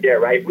it right there,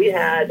 right? We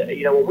had,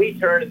 when we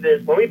presented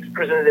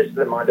this to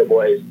the Mondo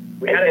Boys,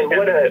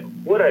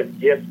 what a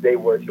gift they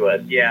were to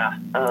us. Yeah,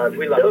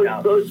 we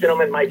love those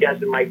gentlemen, Mike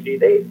S. and Mike G.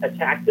 They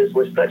attacked us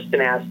with such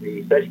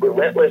tenacity, such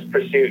relentless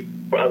pursuit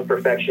of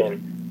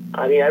perfection.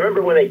 I mean, I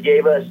remember when they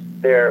gave us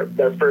their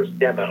first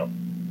demo,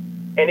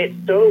 and it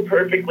so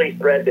perfectly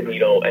thread the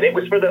needle. And it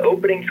was for the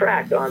opening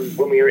track on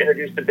when we were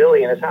introduced to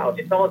Billy in his house.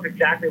 It's almost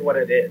exactly what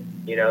it is.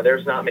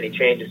 There's not many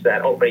changes to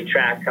that opening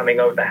track,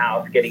 coming over the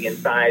house, getting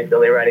inside,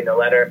 Billy writing the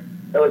letter.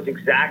 That was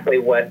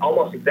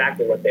almost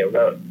exactly what they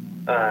wrote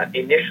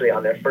initially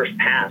on their first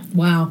pass.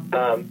 Wow.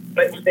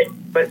 But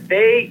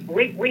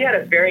we had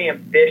a very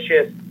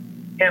ambitious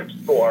temp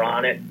score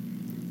on it,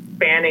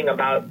 spanning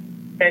about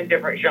 10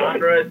 different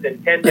genres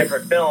and 10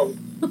 different films.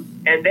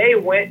 And they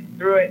went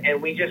through it,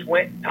 and we just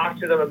went and talked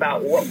to them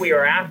about what we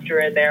were after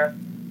in there,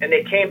 and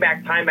they came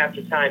back time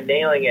after time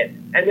nailing it.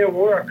 And there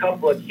were a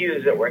couple of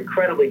cues that were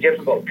incredibly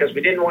difficult, because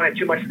we didn't want it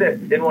too much this,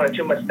 we didn't want it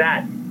too much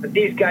that. But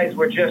these guys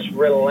were just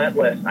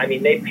relentless. I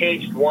mean, they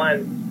paged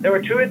one. There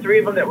were 2 or 3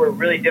 of them that were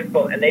really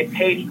difficult, and they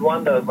paged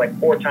one those like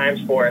 4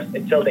 times for us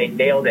until they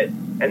nailed it.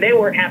 And they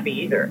weren't happy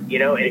either,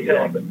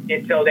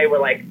 until they were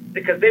like,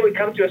 because they would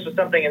come to us with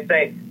something and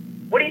say,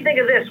 what do you think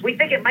of this? We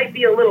think it might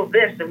be a little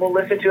this, and we'll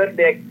listen to it and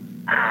be like,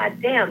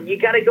 damn, you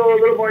got to go a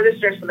little more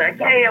this or something. Like,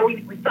 yeah,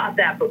 we thought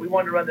that, but we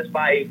wanted to run this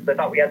by you because I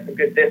thought we had some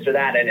good this or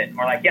that in it. And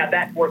we're like, yeah,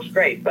 that works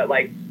great, but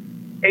like,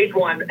 page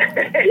one.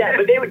 Yeah,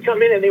 but they would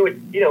come in and they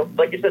would,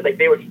 like you said, like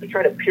they would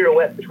try to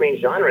pirouette between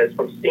genres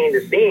from scene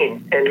to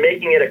scene and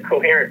making it a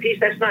coherent piece.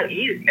 That's not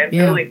easy. And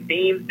building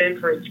themes in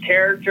for each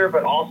character,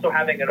 but also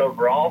having an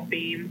overall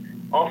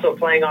theme, also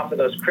playing off of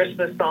those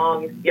Christmas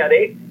songs. Yeah,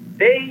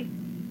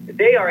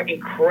 they are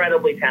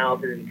incredibly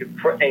talented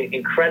and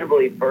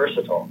incredibly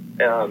versatile.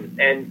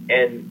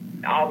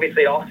 And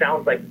obviously it all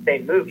sounds like the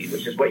same movie,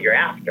 which is what you're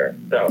after.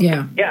 So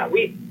yeah,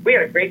 we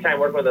had a great time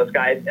working with those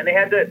guys, and they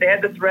had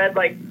to thread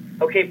like,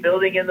 okay,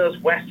 building in those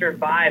Western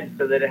vibes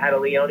so that it had a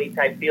Leone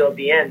type feel at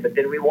the end, but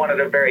then we wanted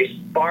a very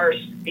sparse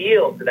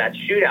feel to that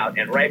shootout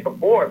and right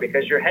before,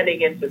 because you're heading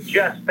into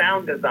just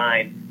sound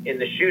design in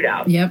the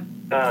shootout. Yep.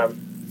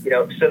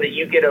 So that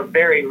you get a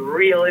very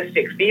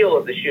realistic feel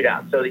of the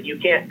shootout, so that you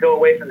can't go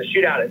away from the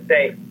shootout and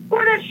say,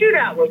 well, that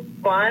shootout was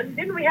fun.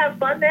 Didn't we have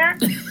fun there?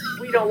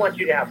 We don't want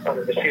you to have fun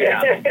with the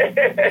shootout.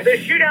 The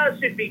shootout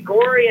should be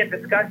gory and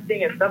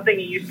disgusting and something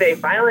you say,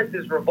 violence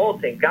is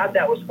revolting. God,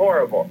 that was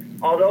horrible.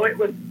 Although it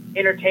was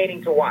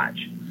entertaining to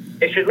watch.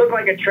 It should look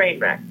like a train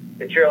wreck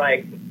that you're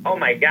like, oh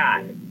my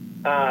God,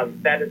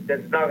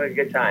 that's not a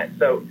good time.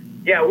 So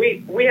yeah,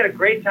 we had a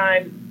great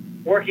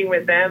time working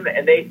with them,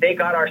 and they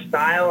got our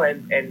style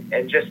and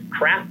just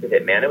crafted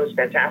it, man. It was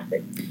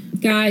fantastic.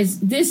 Guys,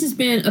 this has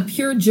been a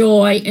pure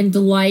joy and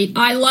delight.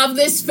 I love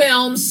this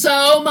film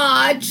so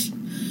much.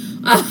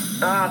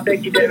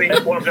 Thank you, Debbie.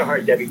 That warms our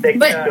heart, Debbie.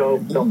 Thank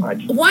you so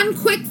much. One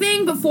quick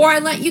thing before I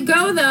let you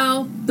go,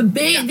 though. The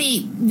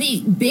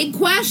big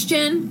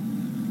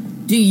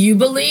question. Do you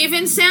believe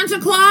in Santa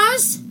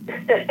Claus?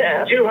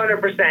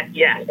 200%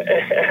 yes.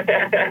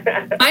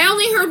 I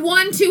only heard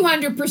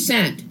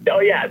 200%.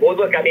 Oh, yeah. Well,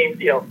 look, I mean,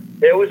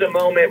 there was a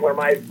moment where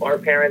our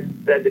parents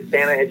said that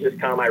Santa had just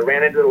come. I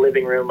ran into the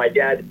living room. My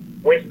dad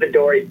went to the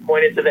door. He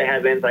pointed to the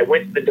heavens. I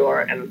went to the door,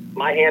 and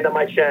my hand on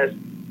my chest,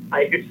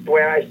 I could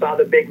swear I saw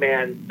the big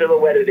man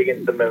silhouetted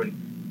against the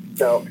moon.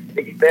 So,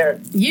 he's there.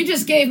 You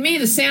just gave me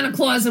the Santa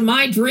Claus of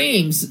my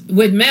dreams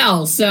with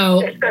Mel,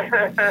 so... Well,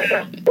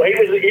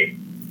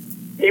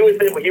 he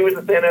was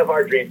the Santa of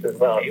our dreams as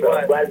well. So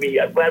I'm glad we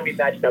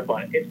matched up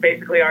on it. It's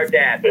basically our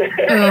dad.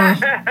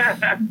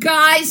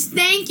 Guys,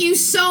 thank you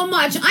so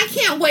much. I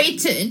can't wait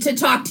to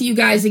talk to you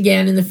guys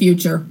again in the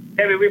future.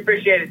 Debbie, we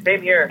appreciate it.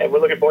 Same here. And we're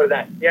looking forward to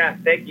that. Yeah,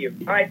 thank you.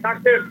 All right,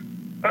 talk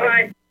soon.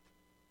 Bye-bye.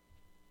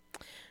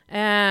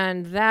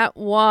 And that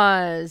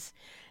was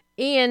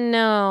Ian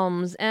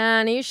Nelms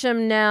and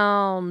Isham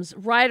Nelms,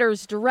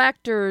 writers,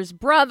 directors,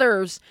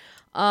 brothers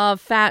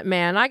of Fat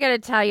Man. I got to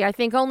tell you, I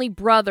think only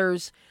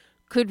brothers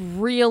could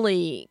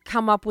really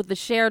come up with the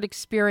shared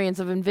experience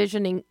of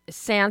envisioning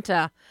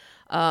Santa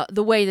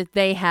the way that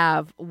they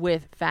have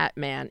with Fat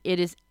Man. It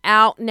is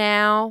out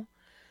now.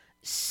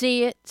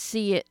 See it,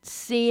 see it,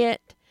 see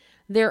it.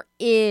 There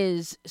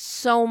is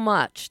so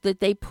much that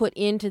they put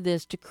into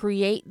this to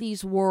create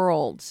these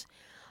worlds.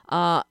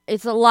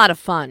 It's a lot of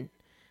fun.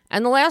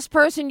 And the last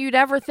person you'd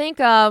ever think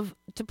of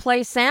to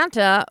play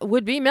Santa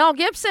would be Mel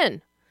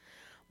Gibson.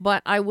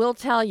 But I will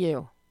tell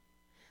you,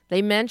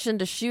 they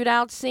mentioned a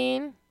shootout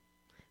scene.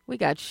 We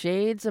got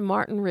shades of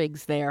Martin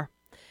Riggs there.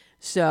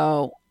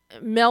 So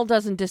Mel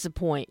doesn't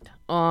disappoint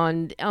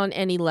on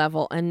any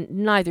level, and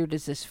neither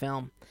does this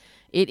film.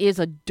 It is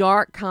a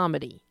dark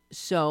comedy,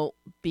 so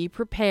be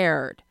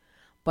prepared.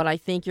 But I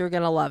think you're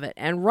going to love it.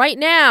 And right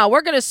now,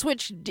 we're going to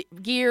switch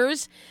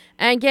gears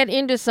and get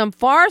into some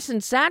farce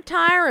and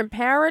satire and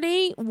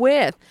parody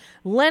with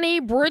Lenny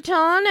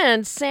Britton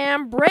and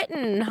Sam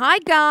Britton. Hi,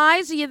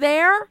 guys. Are you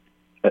there?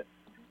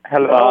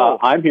 Hello.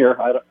 I'm here.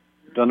 I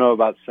don't know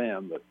about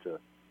Sam, but...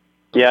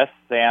 Yes,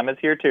 Sam is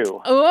here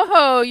too.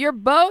 Oh, you're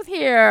both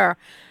here.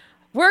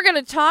 We're going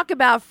to talk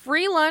about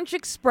Free Lunch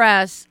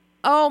Express.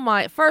 Oh,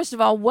 my. First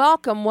of all,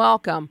 welcome.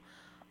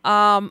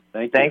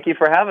 Thank you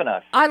for having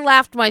us. I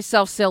laughed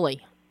myself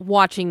silly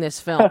watching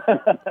this film.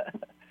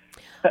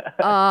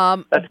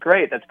 That's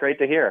great. That's great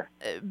to hear.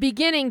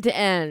 Beginning to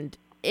end,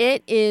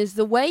 it is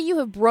the way you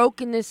have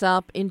broken this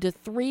up into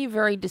three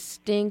very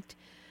distinct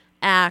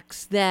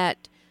acts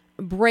that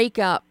break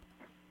up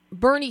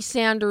Bernie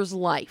Sanders'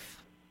 life.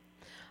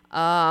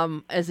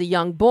 As a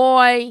young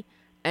boy,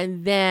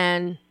 and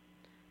then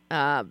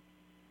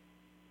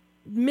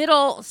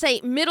middle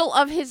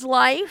of his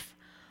life,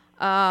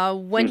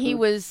 when he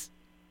was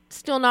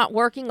still not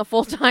working a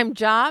full-time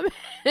job,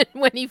 and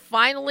when he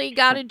finally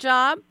got a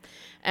job.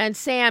 And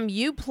Sam,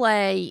 you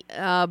play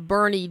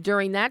Bernie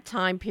during that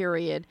time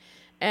period.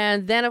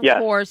 And then, of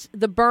course,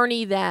 the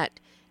Bernie that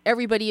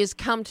everybody has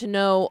come to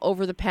know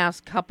over the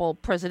past couple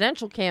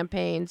presidential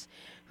campaigns,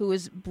 who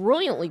is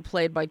brilliantly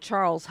played by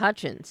Charles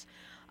Hutchins.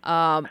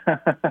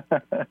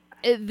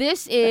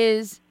 This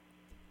is,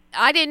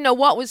 I didn't know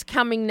what was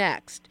coming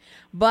next,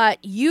 but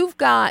you've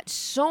got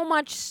so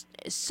much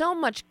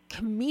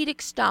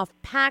comedic stuff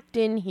packed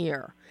in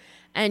here,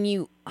 and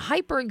you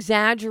hyper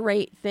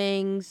exaggerate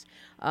things.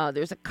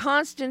 There's a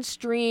constant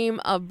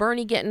stream of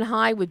Bernie getting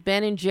high with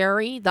Ben and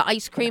Jerry, the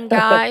ice cream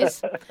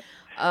guys.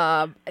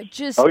 I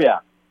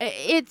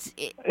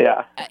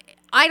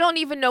don't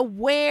even know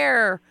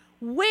where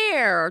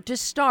to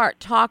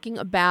start talking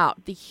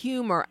about the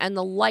humor and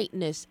the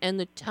lightness and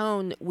the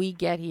tone that we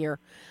get here.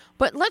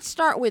 But let's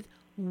start with,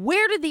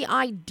 where did the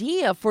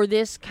idea for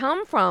this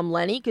come from,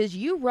 Lenny? Because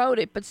you wrote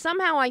it, but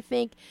somehow I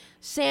think,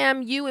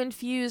 Sam, you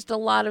infused a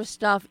lot of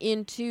stuff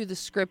into the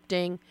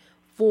scripting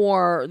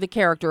for the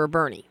character of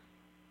Bernie.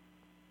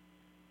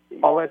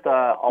 I'll let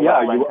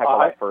Len tackle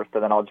that first,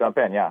 and then I'll jump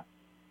in,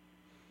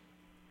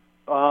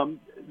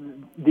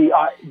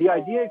 The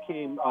idea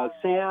came,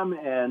 Sam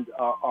and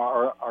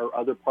our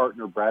other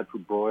partner,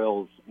 Bradford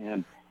Broyles,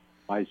 and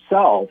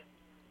myself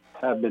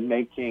have been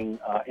making,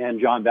 and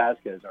John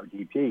Vasquez, our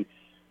DP,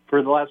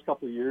 for the last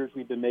couple of years,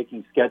 we've been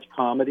making sketch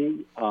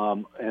comedy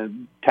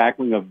and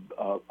tackling a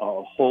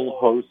whole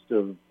host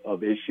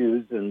of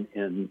issues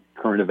and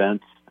current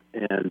events.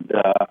 And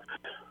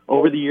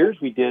over the years,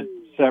 we did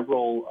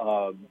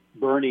several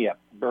Bernie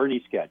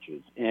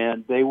sketches,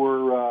 and they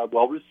were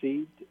well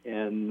received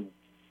and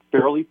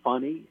fairly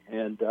funny.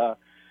 And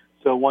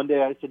so one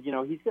day I said,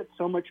 he's got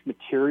so much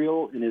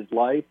material in his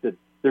life that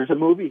there's a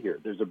movie here.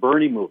 There's a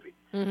Bernie movie.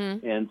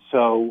 Mm-hmm. And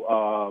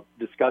so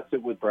discussed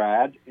it with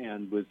Brad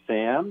and with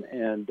Sam,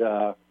 and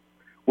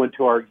went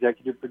to our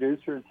executive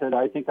producer and said,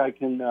 I think I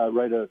can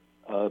write a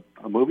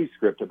movie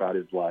script about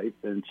his life.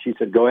 And she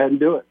said, go ahead and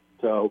do it.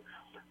 So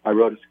I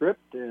wrote a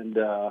script, and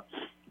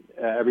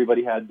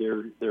everybody had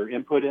their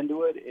input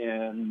into it,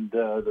 and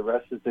the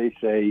rest, as they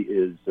say,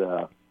 is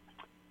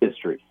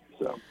history.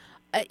 So,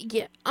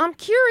 yeah, I'm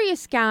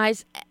curious,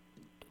 guys.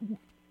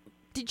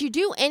 Did you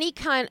do any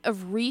kind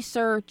of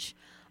research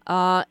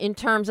in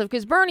terms of,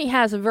 because Bernie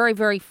has a very,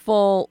 very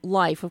full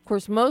life. Of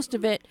course, most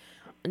of it,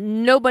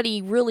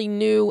 nobody really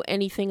knew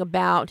anything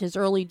about his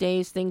early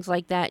days, things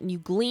like that, and you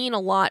glean a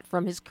lot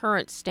from his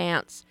current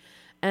stance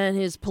and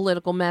his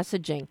political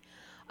messaging.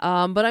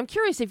 But I'm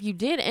curious if you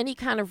did any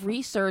kind of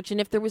research and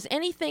if there was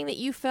anything that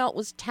you felt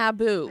was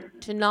taboo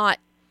to not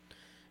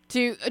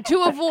to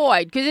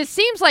avoid, because it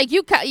seems like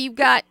you've got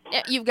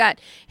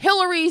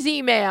Hillary's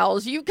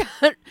emails, you've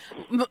got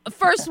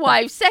first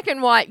wife,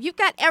 second wife, you've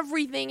got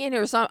everything in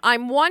here. So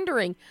I'm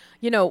wondering,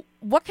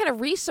 what kind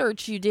of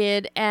research you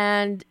did,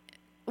 and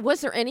was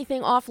there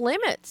anything off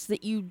limits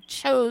that you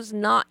chose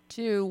not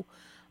to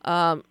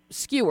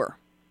skewer?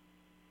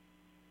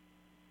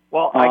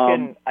 Well,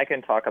 I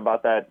can talk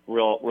about that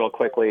real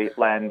quickly,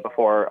 Len,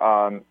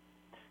 before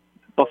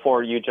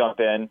you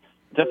jump in.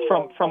 Just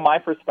from my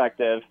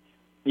perspective,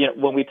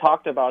 when we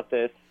talked about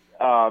this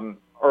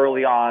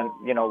early on,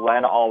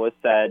 Len always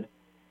said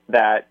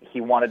that he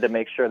wanted to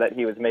make sure that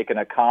he was making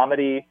a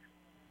comedy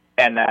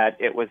and that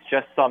it was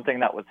just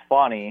something that was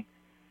funny.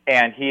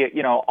 And he,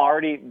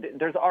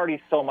 there's already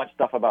so much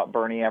stuff about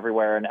Bernie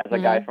everywhere. And as a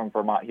guy from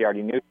Vermont, he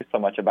already knew so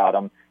much about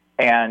him.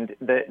 And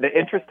the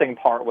interesting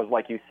part was,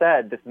 like you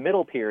said, this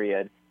middle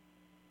period,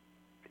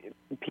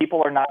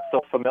 people are not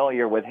so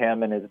familiar with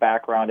him and his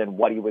background and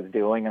what he was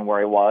doing and where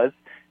he was.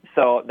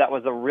 So that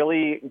was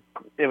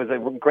it was a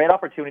great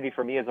opportunity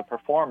for me as a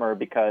performer,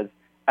 because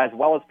as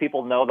well as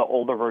people know the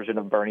older version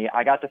of Bernie,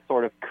 I got to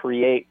sort of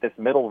create this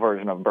middle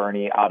version of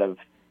Bernie out of,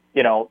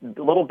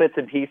 little bits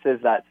and pieces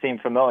that seem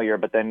familiar,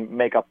 but then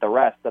make up the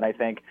rest. And I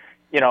think,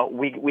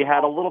 we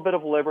had a little bit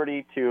of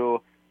liberty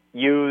to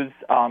use,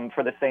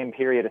 for the same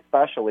period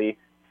especially,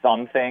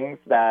 some things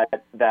that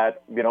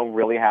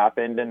really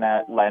happened and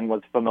that Len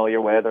was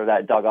familiar with or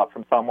that dug up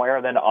from somewhere,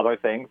 and then other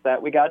things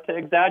that we got to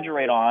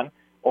exaggerate on,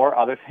 or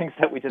other things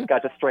that we just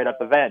got to straight up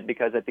event,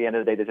 because at the end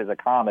of the day, this is a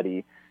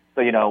comedy.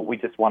 So, we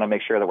just want to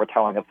make sure that we're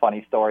telling a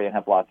funny story and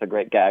have lots of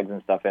great gags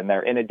and stuff in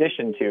there, in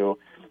addition to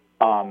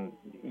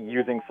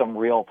using some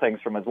real things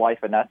from his life.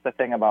 And that's the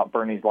thing about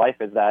Bernie's life,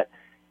 is that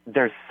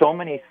there's so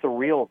many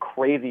surreal,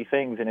 crazy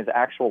things in his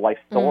actual life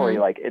story.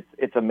 Like,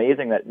 it's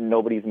amazing that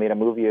nobody's made a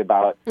movie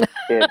about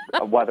it,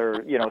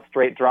 whether,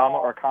 straight drama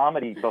or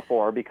comedy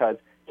before, because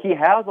he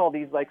has all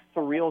these,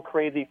 surreal,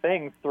 crazy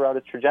things throughout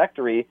his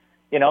trajectory.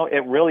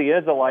 It really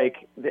is a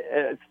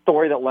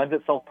story that lends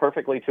itself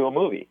perfectly to a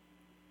movie.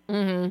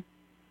 Mm-hmm.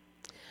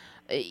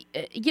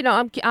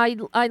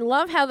 I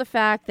love how the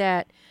fact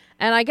that,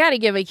 and I got to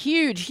give a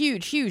huge,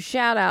 huge, huge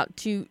shout out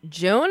to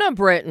Jonah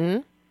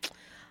Britton.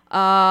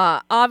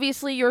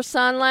 Obviously your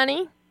son,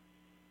 Lenny.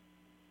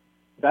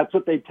 That's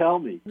what they tell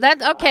me.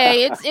 That's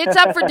okay. It's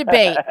up for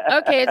debate.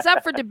 Okay, it's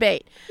up for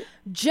debate.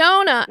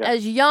 Jonah,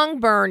 as young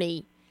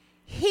Bernie,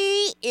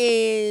 he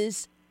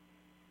is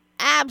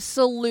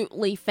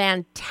absolutely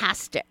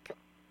fantastic.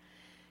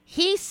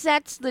 He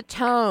sets the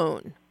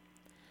tone,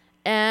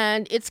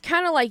 and it's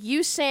kind of like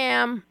you,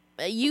 Sam.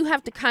 You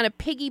have to kind of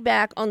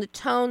piggyback on the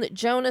tone that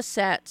Jonah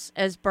sets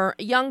as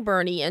young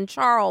Bernie, and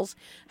Charles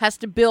has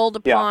to build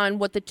upon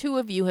what the two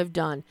of you have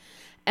done.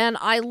 And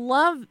I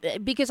love,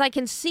 because I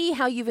can see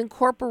how you've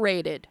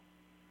incorporated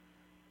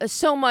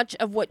so much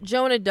of what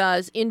Jonah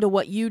does into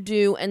what you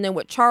do, and then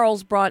what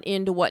Charles brought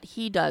into what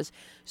he does.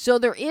 So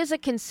there is a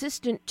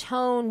consistent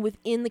tone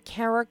within the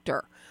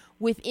character,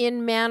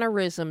 within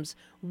mannerisms,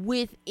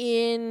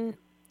 within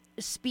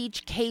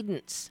speech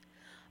cadence.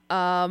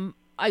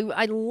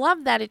 I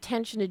love that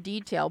attention to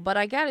detail, but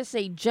I got to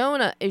say,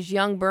 Jonah is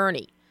young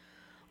Bernie.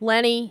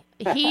 Lenny,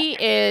 he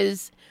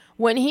is,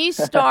 when he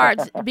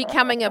starts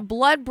becoming a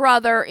blood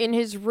brother in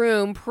his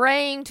room,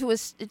 praying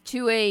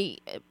to a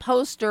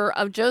poster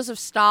of Joseph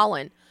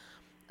Stalin,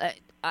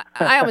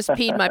 I almost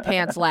peed my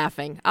pants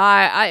laughing.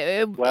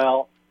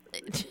 Well,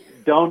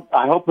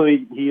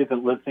 hopefully he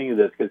isn't listening to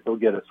this, because he'll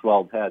get a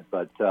swelled head,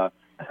 but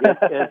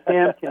as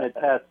Sam can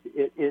attest,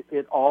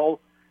 it all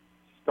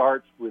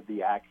starts with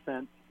the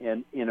accent.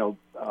 And,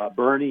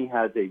 Bernie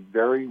has a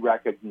very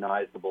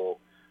recognizable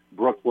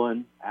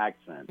Brooklyn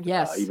accent.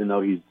 Yes. Even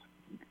though he's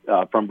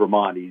from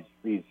Vermont,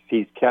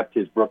 he's kept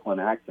his Brooklyn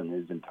accent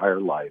his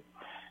entire life.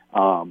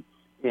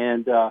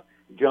 And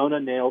Jonah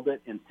nailed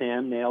it, and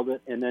Sam nailed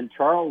it, and then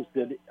Charles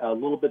did a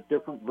little bit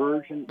different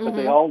version, but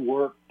they all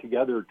worked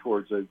together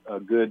towards a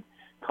good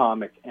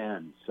comic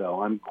end.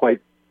 So I'm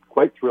quite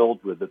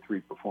thrilled with the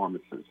three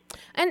performances.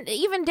 And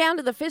even down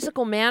to the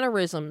physical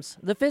mannerisms,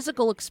 the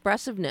physical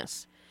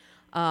expressiveness.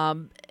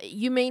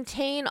 You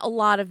maintain a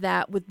lot of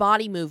that with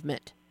body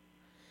movement.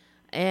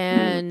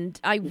 And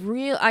I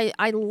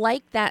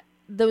like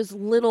those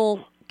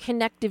little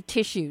connective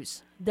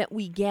tissues that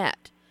we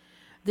get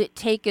that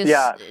take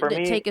us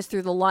take us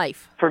through the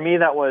life. For me,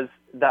 that was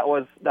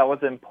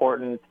an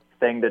important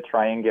thing to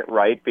try and get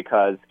right,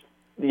 because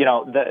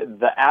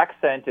the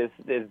accent is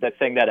the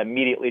thing that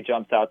immediately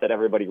jumps out that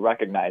everybody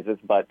recognizes,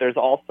 but there's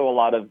also a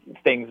lot of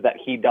things that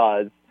he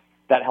does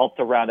that help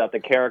to round out the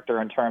character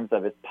in terms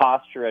of his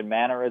posture and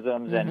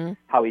mannerisms and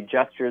how he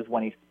gestures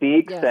when he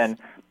speaks. Yes. And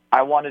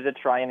I wanted to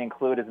try and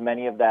include as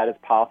many of that as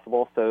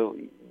possible. So,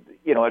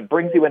 it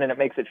brings you in and it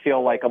makes it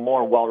feel like a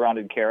more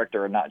well-rounded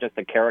character and not just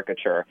a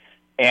caricature.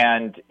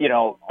 And,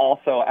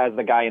 also as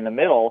the guy in the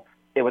middle,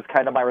 it was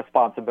kind of my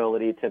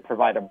responsibility to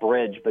provide a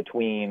bridge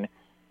between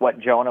what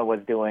Jonah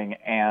was doing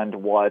and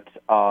what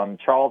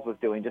Charles was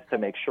doing, just to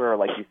make sure,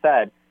 like you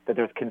said, that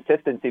there's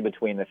consistency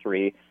between the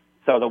three.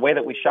 So the way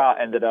that we shot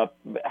ended up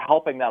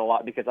helping that a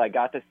lot because I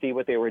got to see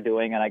what they were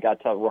doing and I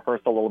got to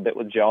rehearse a little bit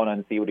with Jonah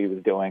and see what he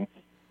was doing.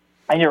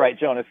 And you're right,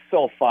 Jonah's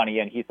so funny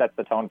and he sets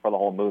the tone for the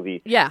whole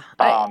movie. Yeah.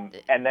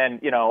 And then,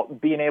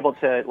 being able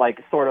to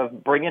sort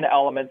of bring in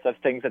elements of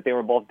things that they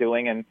were both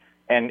doing and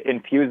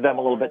infuse them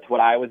a little bit to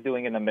what I was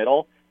doing in the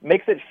middle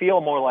makes it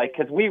feel more like,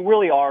 because we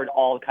really are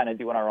all kind of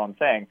doing our own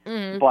thing.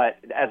 Mm-hmm. But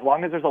as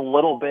long as there's a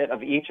little bit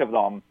of each of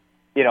them,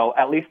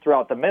 at least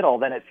throughout the middle,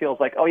 then it feels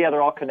like, oh yeah,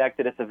 they're all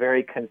connected. It's a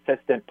very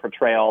consistent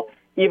portrayal,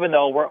 even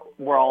though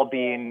we're all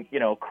being,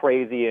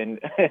 crazy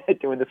and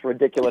doing this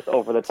ridiculous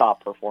over the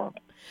top performance.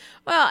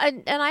 Well,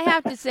 and I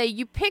have to say,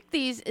 you pick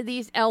these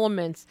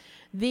elements,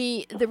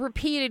 the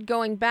repeated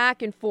going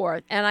back and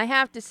forth, and I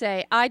have to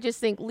say, I just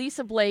think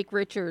Lisa Blake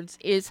Richards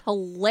is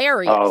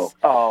hilarious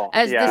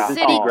as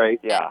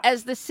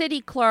the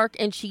city clerk,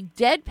 and she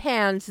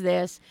deadpans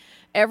this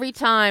every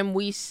time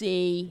we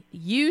see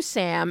you,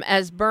 Sam,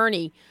 as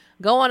Bernie,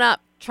 going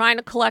up trying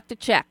to collect a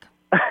check.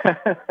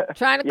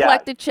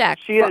 Collect a check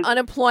for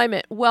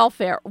unemployment,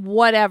 welfare,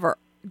 whatever.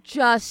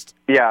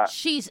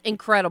 She's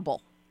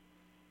incredible.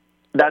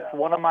 That's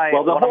one of my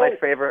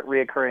favorite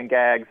reoccurring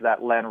gags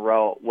that Len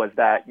wrote was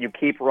that you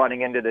keep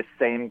running into the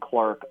same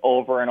clerk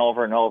over and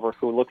over and over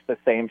who looks the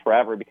same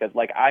forever because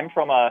I'm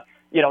from a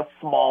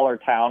smaller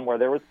town where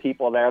there was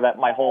people there that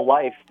my whole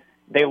life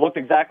they looked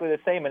exactly the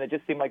same and it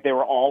just seemed like they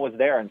were always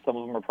there and some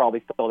of them are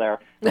probably still there.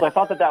 So I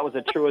thought that was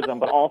a truism,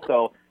 but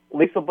also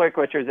Lisa Blake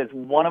Richards is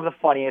one of the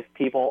funniest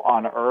people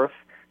on earth.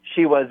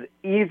 She was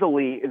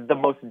easily the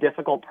most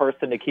difficult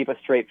person to keep a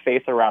straight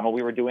face around when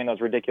we were doing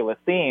those ridiculous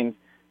scenes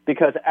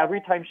because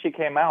every time she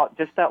came out,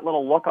 just that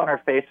little look on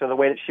her face or the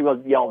way that she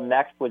would yell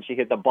next when she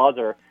hit the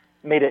buzzer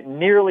made it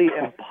nearly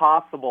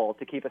impossible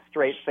to keep a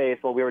straight face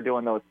while we were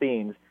doing those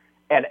scenes.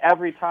 And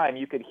every time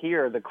you could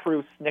hear the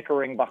crew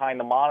snickering behind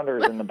the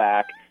monitors in the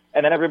back,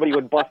 and then everybody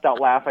would bust out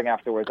laughing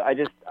afterwards.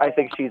 I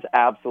think she's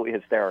absolutely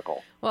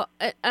hysterical. Well,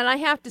 and I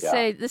have to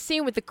say, the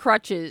scene with the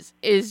crutches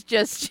is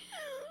just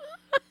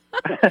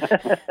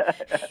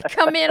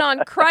come in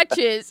on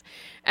crutches,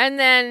 and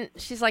then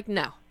she's like,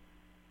 no.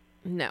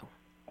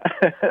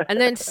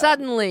 And then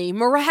suddenly,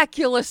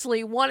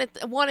 miraculously, one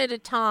at a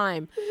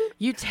time,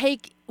 you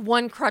take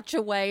one crutch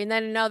away and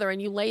then another,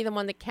 and you lay them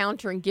on the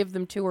counter and give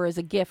them to her as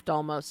a gift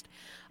almost.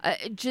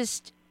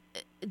 Just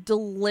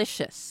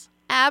delicious.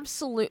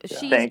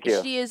 Absolutely. Thank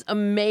you. She is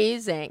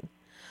amazing.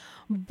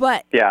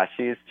 But yeah,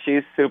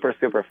 she's super,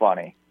 super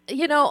funny.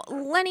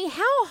 Lenny,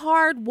 how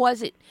hard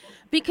was it?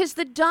 Because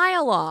the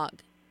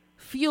dialogue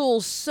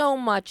fuels so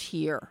much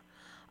here.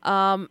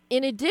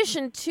 In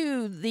addition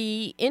to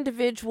the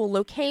individual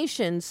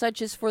locations,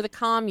 such as for the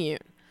commune.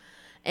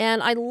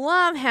 And I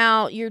love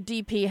how your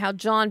DP, how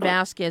John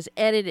Vasquez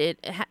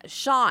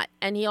shot,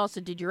 and he also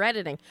did your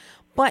editing,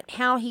 but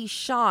how he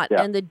shot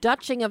and the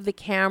Dutching of the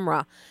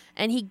camera.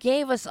 And he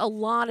gave us a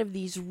lot of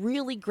these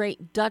really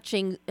great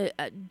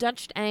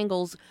Dutched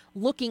angles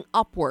looking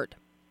upward.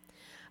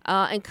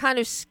 And kind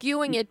of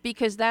skewing it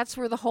because that's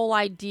where the whole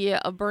idea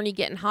of Bernie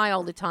getting high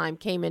all the time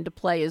came into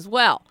play as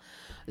well.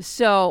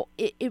 So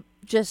it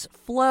just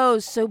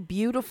flows so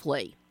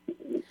beautifully.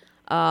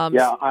 John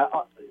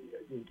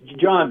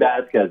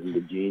Vasquez is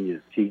a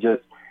genius. He's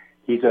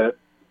an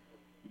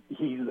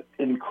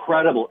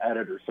incredible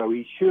editor. So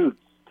he shoots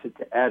to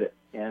edit.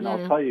 And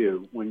I'll tell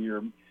you, when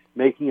you're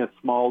making a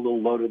small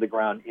little low to the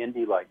ground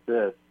indie like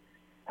this,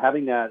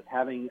 having a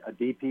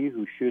DP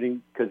who's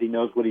shooting because he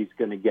knows what he's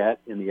going to get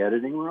in the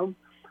editing room,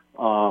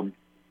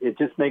 it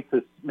just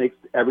makes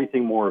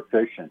everything more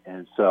efficient.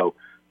 And so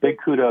big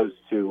kudos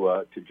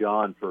to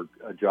John for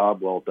a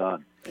job well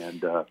done,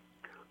 and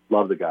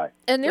love the guy.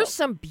 And there's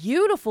some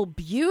beautiful,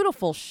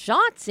 beautiful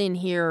shots in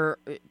here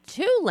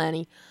too,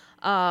 Lenny.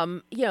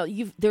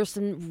 There's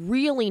some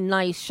really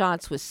nice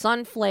shots with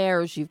sun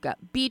flares. You've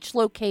got beach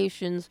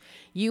locations.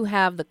 You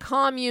have the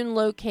commune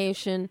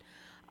location,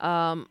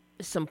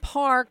 some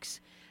parks,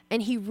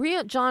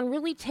 and John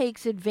really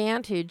takes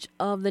advantage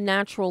of the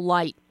natural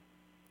light.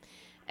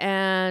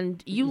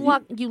 And you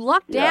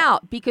lucked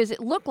out because it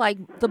looked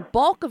like the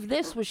bulk of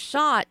this was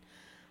shot.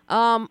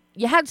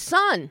 You had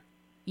sun.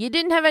 You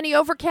didn't have any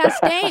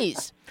overcast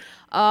days.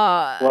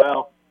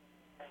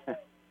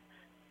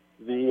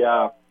 We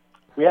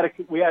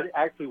had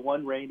actually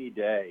one rainy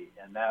day,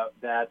 and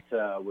that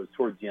was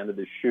towards the end of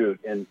the shoot.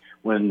 And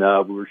when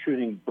we were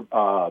shooting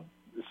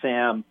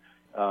Sam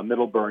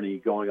Middle Bernie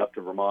going up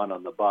to Vermont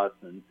on the bus,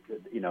 and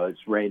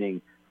it's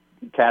raining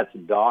cats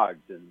and dogs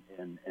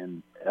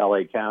in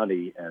L.A.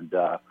 County,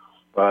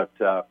 but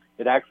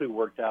it actually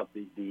worked out.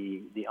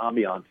 The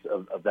ambiance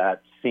of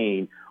that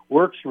scene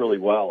works really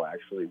well,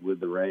 actually, with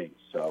the rain.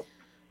 So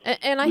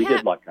we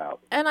did luck out.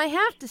 And I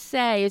have to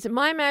say, is it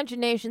my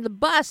imagination? The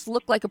bus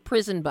looked like a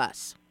prison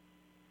bus.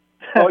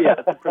 Oh yeah,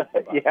 it's a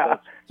prison bus. Yeah.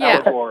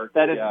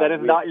 That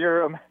is not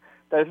your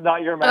imagination.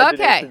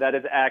 Okay. That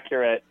is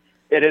accurate.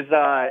 It is.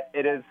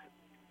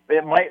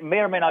 It may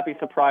or may not be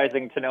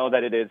surprising to know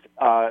that it is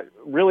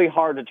really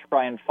hard to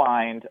try and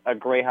find a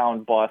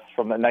Greyhound bus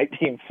from the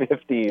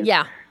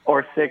 1950s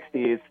or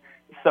 60s.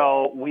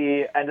 So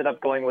we ended up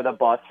going with a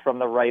bus from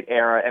the right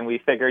era, and we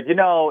figured,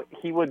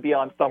 he would be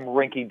on some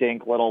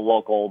rinky-dink little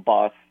local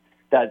bus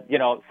that,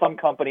 some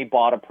company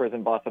bought a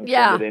prison bus and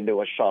turned it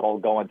into a shuttle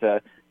going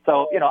to.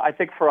 So, I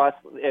think for us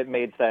it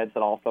made sense,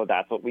 and also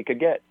that's what we could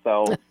get.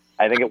 So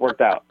I think it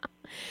worked out.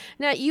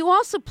 Now, you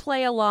also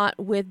play a lot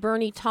with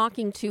Bernie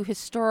talking to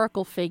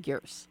historical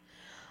figures,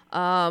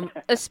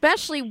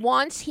 especially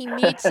once he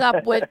meets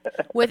up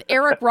with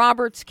Eric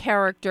Roberts'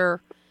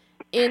 character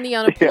in the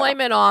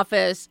unemployment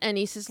office, and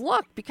he says,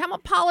 look, become a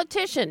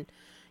politician.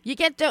 You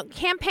get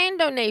campaign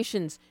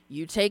donations.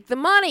 You take the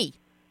money.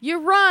 You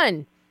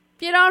run.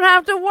 You don't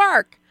have to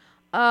work.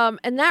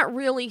 And that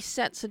really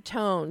sets a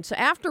tone. So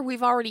after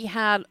we've already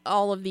had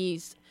all of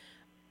these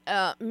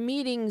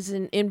meetings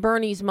in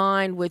Bernie's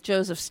mind with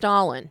Joseph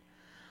Stalin,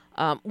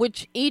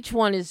 which each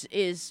one is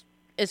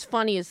as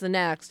funny as the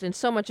next, and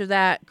so much of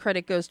that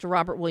credit goes to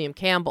Robert William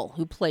Campbell,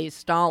 who plays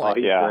Stalin. Oh,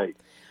 yeah. Great.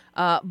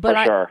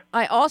 But sure.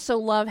 I also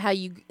love how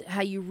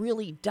you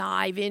really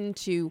dive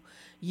into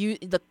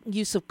the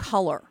use of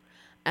color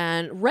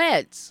and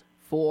reds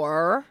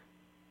for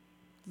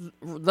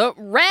the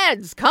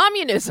Reds,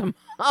 communism.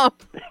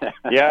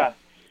 Yeah.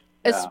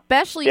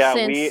 Especially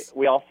since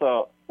we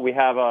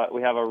have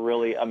a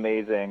really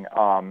amazing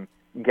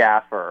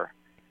gaffer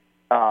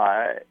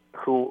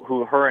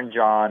who her and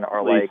John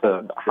are Lisa,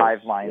 like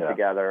hive mind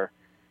together.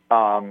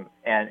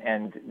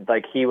 And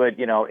like he would,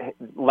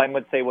 Len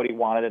would say what he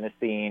wanted in a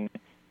scene,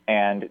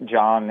 and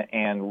John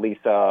and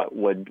Lisa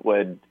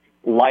would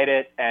light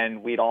it,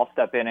 and we'd all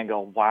step in and go,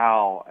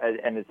 wow.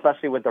 And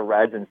especially with the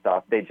Reds and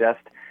stuff, they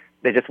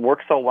just work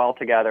so well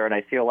together, and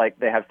I feel like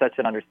they have such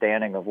an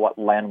understanding of what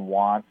Len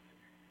wants,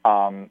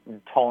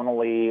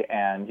 tonally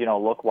and,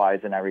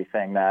 look-wise and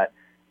everything, that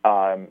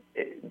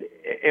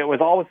it was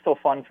always so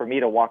fun for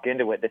me to walk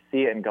into it, to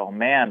see it and go,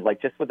 man,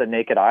 like just with the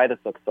naked eye, this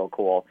looks so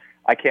cool.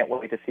 I can't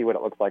wait to see what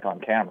it looks like on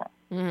camera.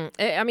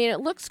 Mm-hmm. I mean,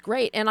 it looks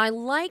great. And I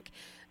like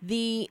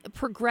the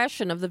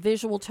progression of the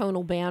visual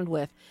tonal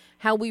bandwidth,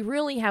 how we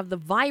really have the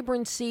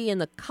vibrancy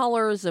and the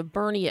colors of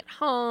Bernie at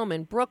home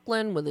in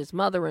Brooklyn with his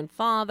mother and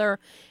father,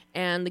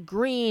 and the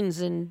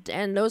greens and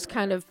those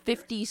kind of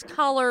 50s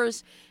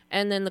colors,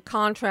 and then the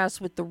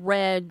contrast with the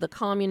red, the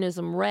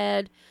communism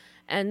red.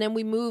 And then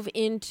we move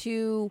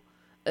into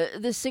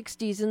the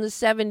 60s and the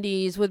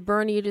 70s with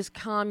Bernie at his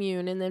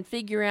commune, and then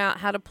figure out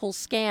how to pull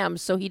scams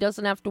so he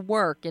doesn't have to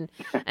work, and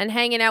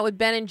hanging out with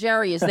Ben and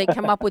Jerry as they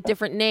come up with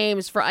different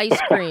names for ice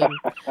cream.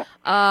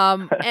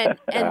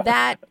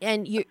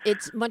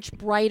 It's much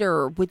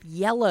brighter with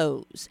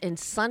yellows and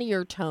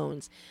sunnier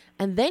tones.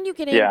 And then you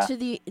get into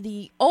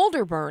the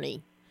older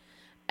Bernie,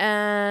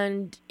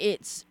 and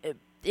it's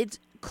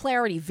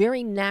clarity,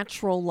 very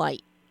natural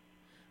light.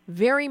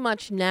 Very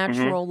much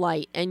natural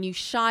light, and you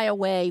shy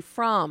away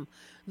from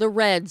the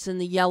reds and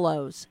the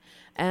yellows.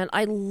 And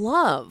I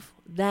love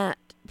that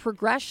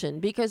progression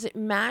because it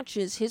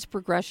matches his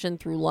progression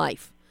through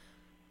life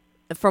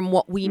from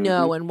what we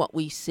know and what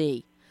we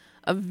see.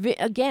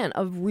 Again,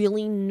 a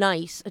really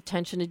nice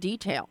attention to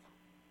detail.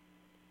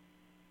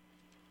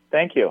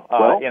 Thank you.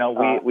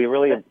 We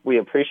really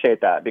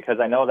appreciate that,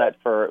 because I know that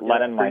for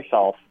Len and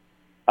myself,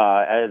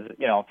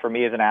 for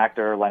me as an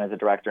actor, Len as a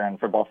director, and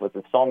for both of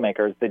us as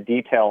filmmakers, the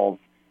details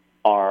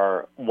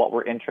are what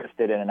we're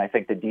interested in, and I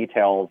think the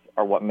details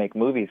are what make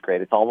movies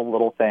great. It's all the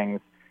little things.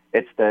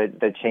 It's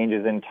the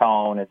changes in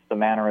tone. It's the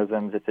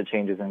mannerisms. It's the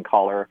changes in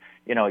color.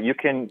 You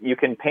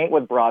can paint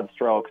with broad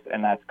strokes,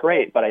 and that's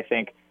great, but I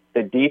think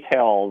the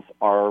details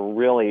are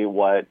really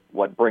what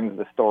brings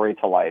the story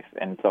to life.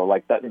 And so,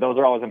 those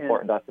are always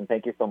important to us. And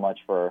thank you so much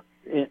for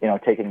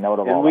taking note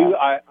of all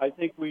that. I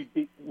think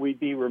we'd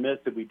be remiss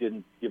if we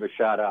didn't give a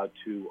shout out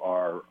to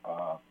our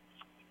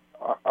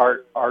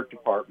art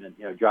department.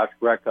 Josh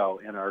Greco,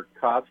 and our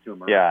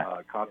costume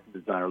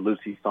designer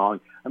Lucy Song.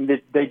 I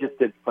mean, they just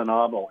did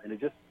phenomenal, and it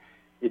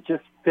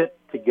just fit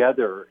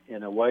together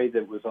in a way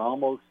that was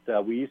almost.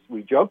 We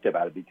joked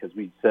about it because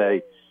we'd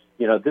say,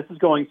 this is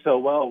going so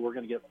well, we're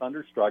going to get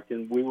Thunderstruck,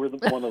 and we were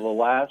one of the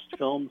last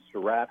films to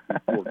wrap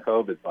before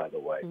COVID, by the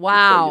way.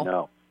 Wow.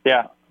 So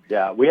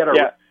Yeah. We had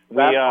a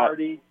wrap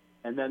party,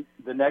 and then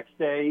the next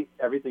day,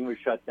 everything was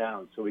shut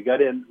down. So we got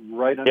in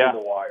right under the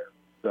wire.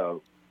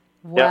 So.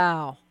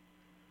 Wow.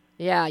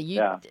 Yeah.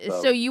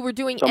 So you were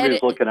doing somebody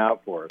was looking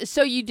out for us.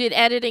 So you did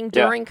editing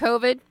during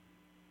COVID,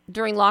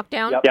 during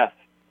lockdown? Yep.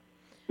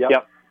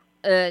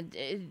 Yes.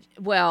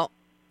 Well,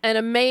 an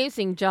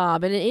amazing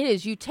job, and it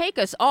is. You take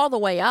us all the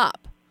way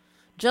up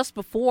just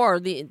before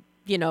the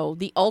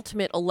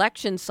ultimate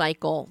election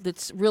cycle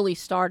that's really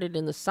started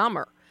in the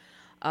summer.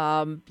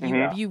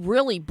 You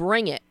really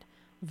bring it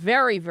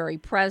very, very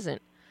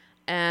present.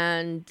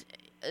 And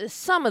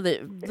some of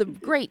the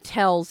great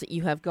tells that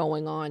you have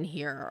going on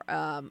here,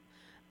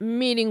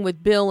 meeting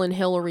with Bill and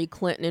Hillary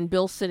Clinton, and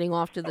Bill sitting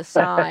off to the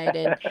side,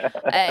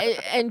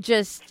 and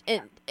just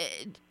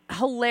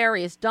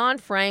hilarious. Don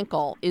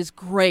Frankel is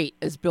great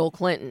as Bill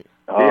Clinton.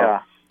 Yeah.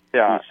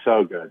 He's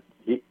so good.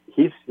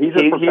 He's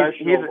a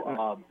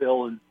professional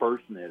Bill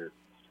impersonator.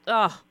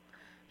 Oh,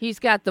 he's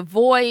got the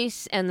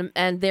voice and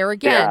there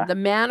again, the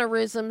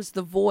mannerisms,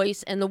 the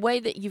voice, and the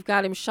way that you've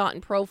got him shot in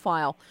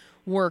profile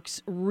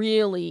works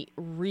really,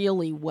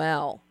 really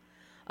well.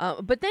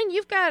 But then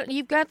you've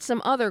got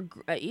some other,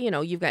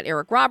 you've got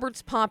Eric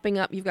Roberts popping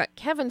up. You've got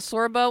Kevin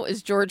Sorbo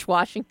as George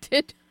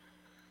Washington.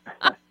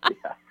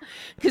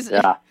 Because,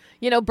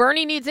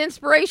 Bernie needs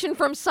inspiration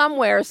from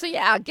somewhere. So,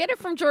 get it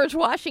from George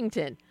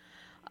Washington.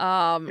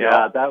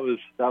 That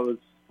was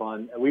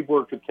fun. We've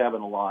worked with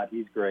Kevin a lot.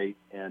 He's great.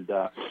 And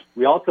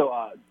we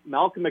also,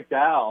 Malcolm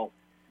McDowell,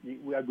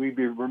 we'd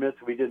be remiss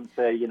if we didn't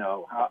say,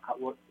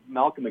 what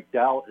Malcolm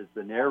McDowell is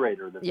the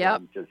narrator of the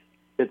film. Just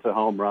hits a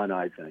home run,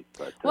 I think.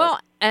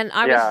 But, and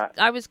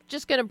I was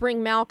just going to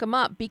bring Malcolm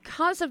up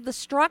because of the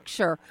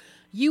structure.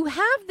 You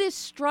have this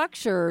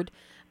structured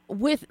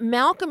with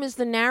Malcolm as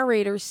the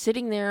narrator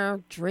sitting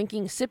there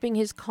sipping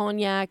his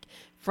cognac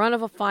in front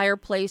of a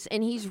fireplace,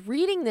 and he's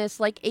reading this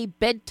like a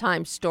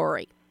bedtime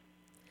story.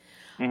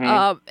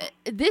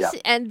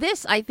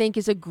 This I think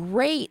is a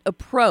great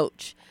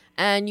approach,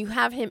 and you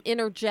have him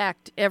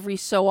interject every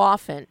so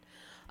often.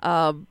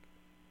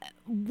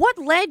 What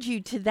led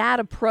you to that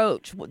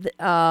approach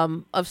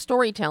of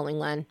storytelling,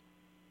 Len?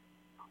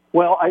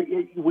 Well,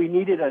 we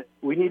needed a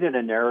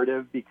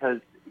narrative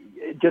because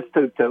just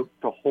to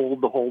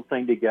hold the whole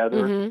thing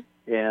together,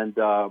 and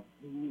I'm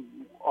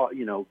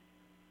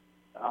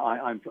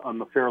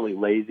a fairly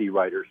lazy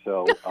writer,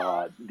 so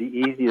the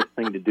easiest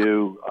thing to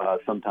do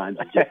sometimes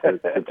is just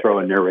to throw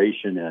a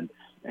narration in,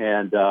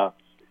 and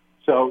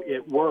so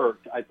it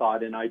worked, I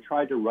thought, and I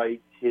tried to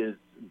write his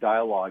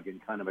dialogue in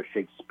kind of a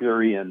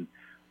Shakespearean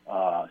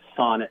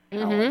sonnet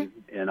telling,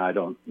 and I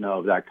don't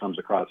know if that comes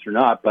across or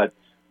not, but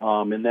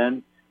and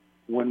then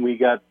when we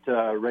got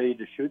ready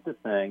to shoot the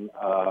thing,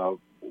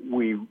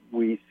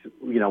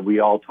 we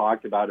all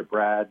talked about it.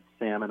 Brad,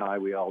 Sam, and I.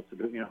 We all said,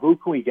 who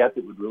can we get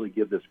that would really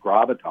give this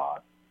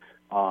gravitas,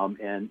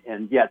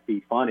 and yet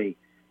be funny?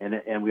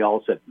 And we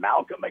all said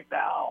Malcolm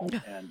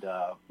McDowell. And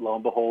lo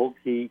and behold,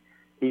 he's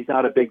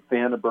not a big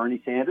fan of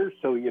Bernie Sanders,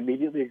 so he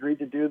immediately agreed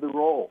to do the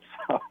role.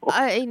 So.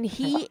 And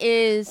he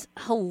is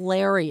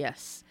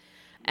hilarious.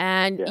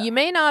 And you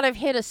may not have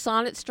hit a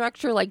sonnet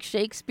structure like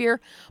Shakespeare,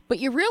 but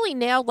you really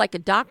nailed like a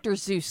Dr.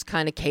 Seuss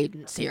kind of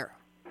cadence here.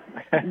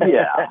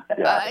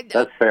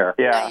 That's fair.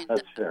 Yeah,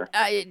 that's fair.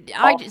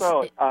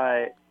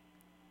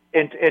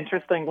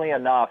 Interestingly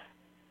enough,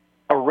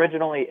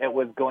 originally it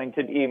was going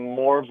to be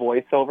more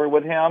voiceover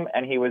with him,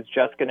 and he was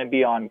just going to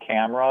be on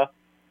camera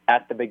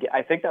at the beginning.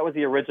 I think that was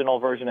the original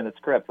version of the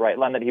script, right,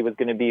 Len? That he was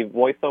going to be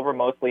voiceover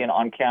mostly and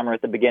on camera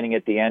at the beginning,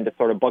 at the end, to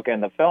sort of bookend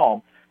the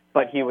film.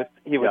 But he was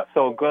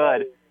so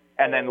good,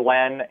 and then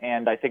Len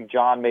and I think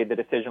John made the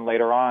decision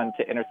later on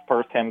to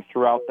intersperse him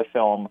throughout the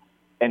film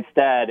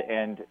instead,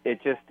 and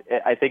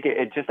I think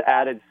it just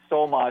added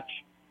so much,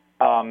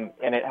 and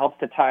it helps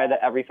to tie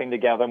everything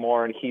together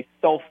more. And he's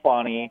so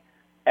funny,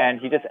 and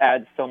he just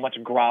adds so much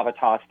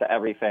gravitas to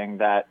everything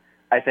that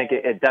I think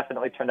it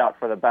definitely turned out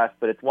for the best.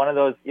 But it's one of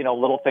those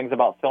little things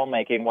about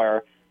filmmaking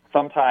where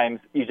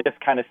sometimes you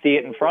just kind of see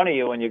it in front of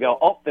you and you go,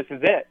 oh, this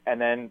is it,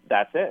 and then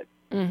that's it.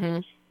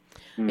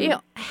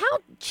 How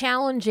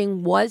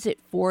challenging was it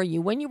for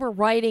you when you were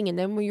writing and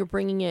then when you were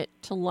bringing it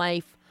to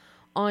life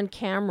on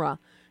camera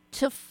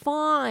to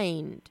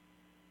find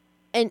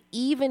an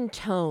even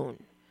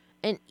tone,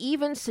 an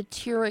even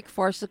satiric,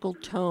 farcical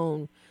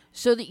tone,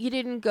 so that you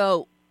didn't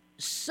go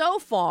so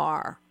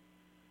far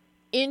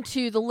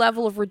into the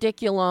level of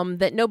ridiculum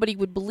that nobody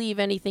would believe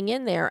anything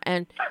in there?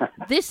 And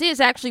this is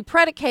actually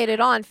predicated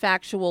on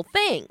factual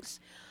things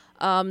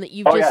that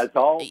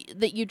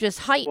you just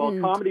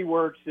heightened. Well,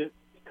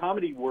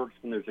 comedy works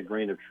when there's a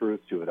grain of truth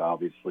to it,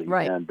 obviously.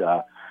 Right. And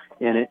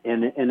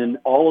in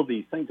all of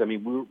these things, I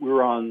mean, we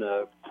were on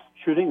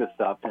shooting the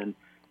stuff, and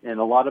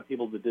a lot of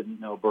people that didn't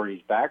know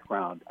Bernie's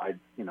background, I'd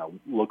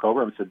look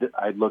over him and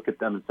I'd look at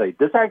them and say,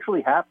 this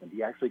actually happened.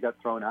 He actually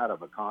got thrown out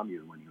of a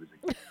commune when he was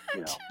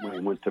when he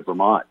went to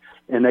Vermont.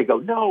 And they go,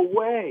 no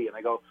way. And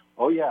I go,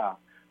 oh yeah.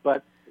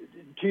 But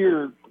to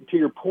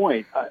your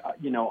point,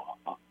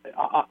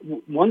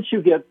 once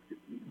you get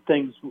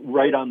things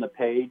right on the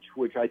page,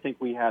 which I think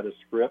we had a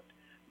script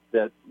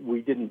that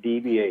we didn't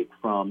deviate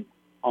from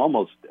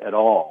almost at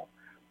all.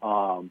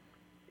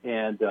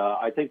 And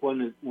I think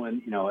when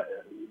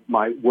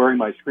wearing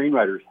my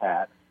screenwriter's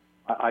hat,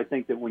 I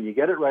think that when you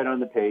get it right on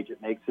the page,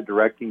 it makes the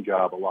directing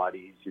job a lot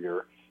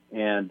easier.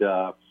 And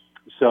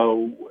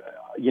so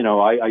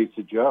I used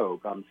to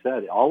joke on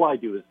set, all I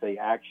do is say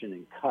action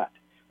and cut.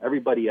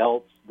 Everybody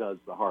else does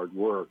the hard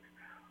work.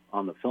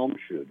 on the film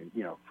shoot,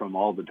 from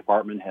all the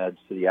department heads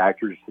to the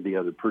actors to the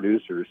other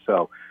producers.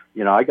 So,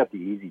 I got the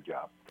easy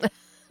job.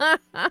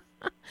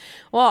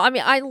 Well, I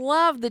mean, I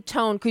love the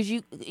tone because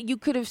you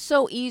could have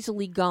so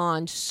easily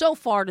gone so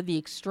far to the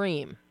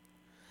extreme.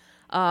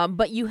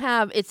 But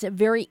it's a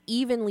very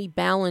evenly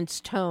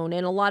balanced tone,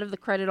 and a lot of the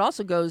credit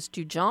also goes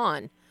to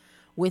John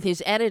with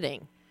his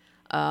editing.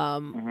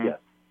 Yes.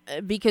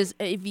 Because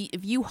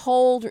if you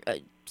hold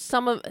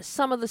some of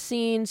the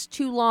scenes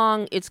too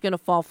long, it's going to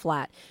fall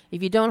flat.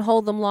 If you don't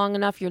hold them long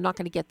enough, you're not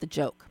going to get the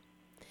joke.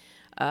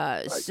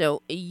 Right.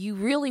 So you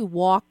really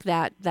walk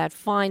that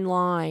fine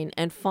line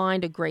and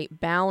find a great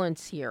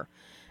balance here.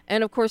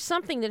 And, of course,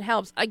 something that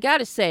helps, I got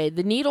to say,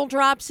 the needle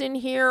drops in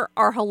here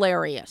are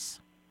hilarious.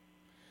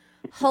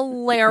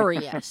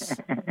 Hilarious.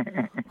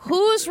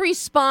 Who's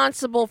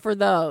responsible for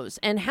those?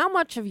 And how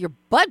much of your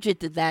budget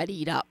did that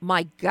eat up?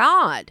 My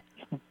God.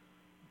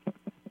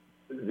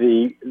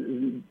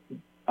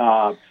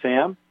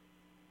 Sam?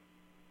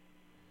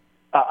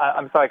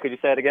 I'm sorry, could you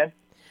say it again?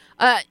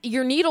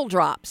 Your needle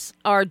drops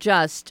are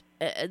just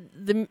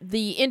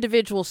the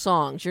individual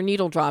songs. Your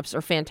needle drops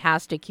are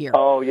fantastic here.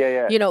 Oh,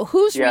 yeah.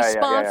 Who's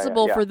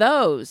responsible for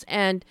those?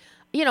 And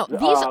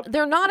these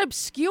they're not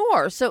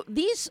obscure. So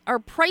these are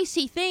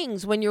pricey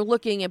things when you're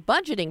looking at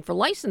budgeting for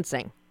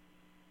licensing.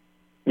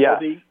 Yeah.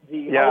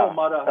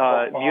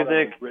 Well,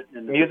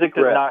 Music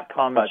does not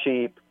come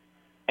cheap.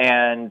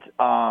 And,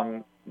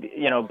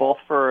 both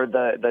for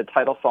the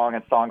title song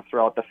and songs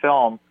throughout the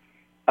film,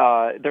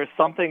 there's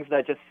some things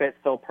that just fit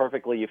so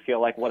perfectly. You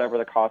feel like whatever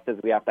the cost is,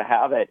 we have to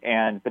have it.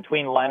 And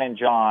between Len and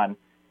John,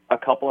 a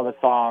couple of the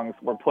songs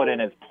were put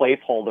in as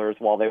placeholders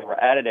while they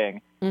were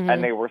editing. Mm-hmm.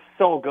 And they were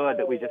so good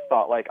that we just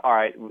thought, like, all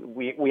right,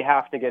 we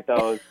have to get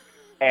those.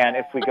 And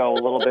if we go a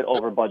little bit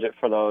over budget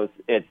for those,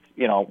 it's,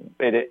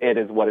 it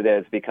is what it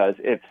is. Because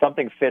if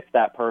something fits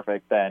that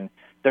perfect, then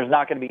there's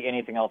not going to be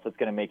anything else that's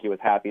going to make you as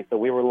happy. So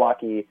we were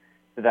lucky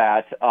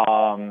that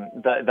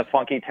the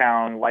Funky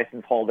Town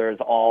license holders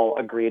all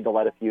agreed to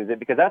let us use it.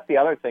 Because that's the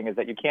other thing, is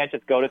that you can't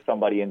just go to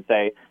somebody and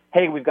say,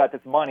 hey, we've got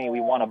this money, we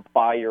want to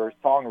buy your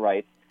song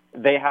rights.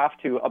 They have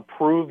to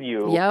approve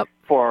you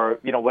for,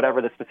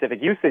 whatever the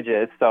specific usage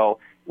is. So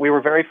we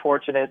were very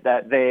fortunate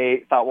that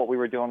they thought what we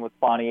were doing was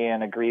funny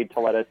and agreed to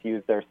let us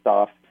use their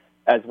stuff,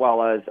 as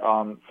well as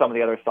some of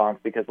the other songs,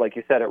 because like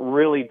you said, it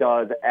really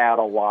does add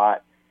a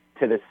lot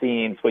to the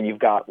scenes when you've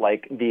got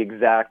like the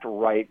exact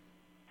right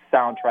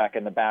soundtrack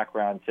in the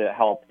background to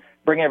help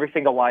bring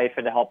everything to life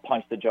and to help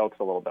punch the jokes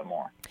a little bit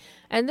more.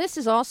 And this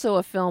is also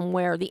a film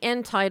where the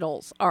end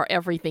titles are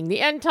everything. The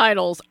end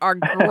titles are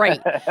great.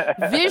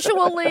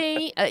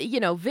 Visually,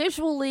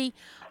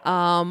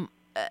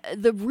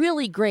 the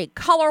really great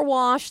color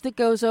wash that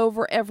goes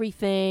over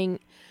everything,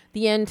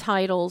 the end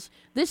titles.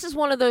 This is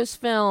one of those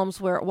films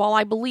where, while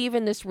I believe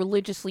in this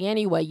religiously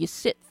anyway, you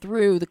sit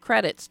through the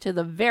credits till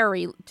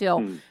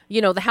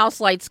the house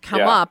lights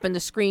come up and the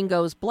screen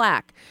goes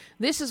black.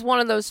 This is one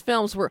of those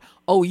films where,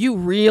 you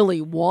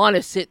really want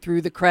to sit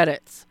through the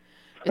credits.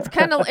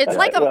 It's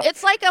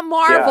like a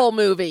Marvel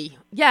movie.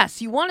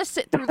 Yes, you want to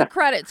sit through the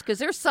credits because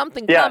there's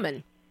something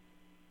coming.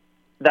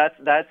 That's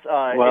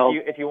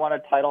if you want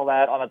to title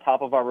that on the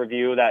top of our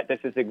review, that this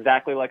is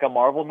exactly like a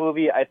Marvel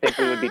movie, I think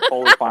we would be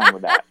totally fine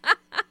with that.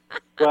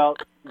 Well,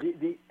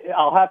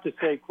 I'll have to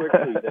say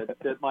quickly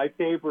that my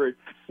favorite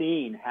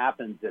scene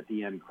happens at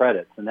the end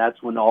credits, and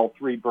that's when all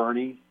three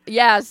Bernies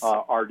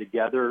are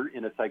together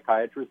in a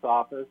psychiatrist's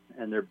office,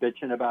 and they're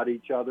bitching about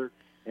each other.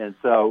 And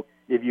so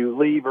if you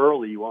leave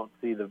early, you won't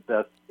see the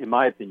best, in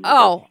my opinion,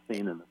 best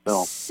scene in the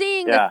film.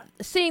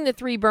 Seeing the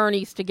three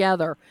Bernies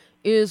together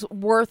is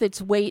worth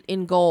its weight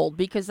in gold,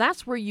 because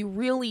that's where you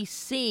really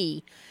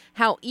see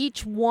how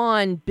each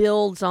one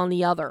builds on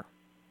the other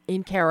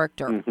in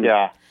character. Mm-hmm.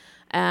 Yeah.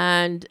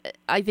 And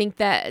I think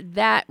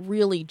that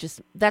really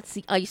that's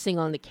the icing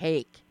on the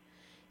cake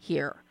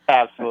here.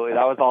 Absolutely.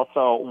 That was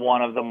also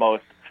one of the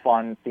most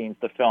fun scenes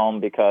to film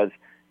because,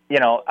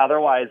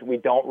 otherwise we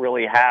don't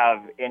really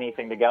have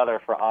anything together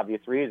for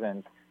obvious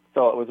reasons.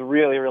 So it was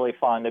really, really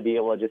fun to be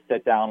able to just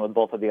sit down with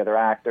both of the other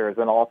actors,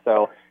 and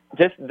also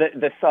just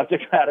the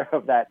subject matter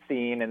of that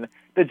scene and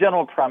the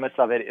general premise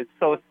of it is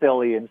so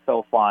silly and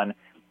so fun.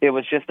 It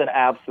was just an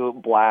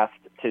absolute blast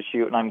to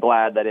shoot, and I'm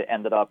glad that it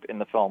ended up in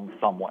the film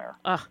somewhere.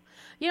 I've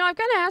got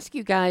to ask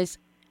you guys,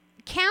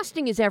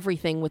 casting is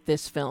everything with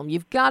this film.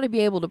 You've got to be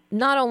able to,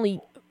 not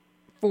only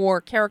for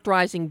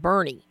characterizing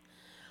Bernie,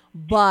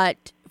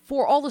 but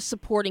for all the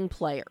supporting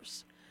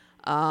players.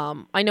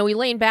 I know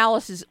Elaine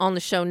Ballas is on the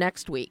show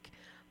next week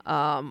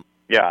to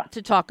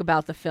talk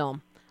about the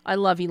film. I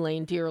love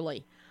Elaine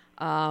dearly.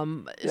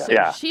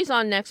 She's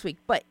on next week.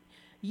 But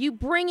you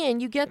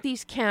get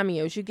these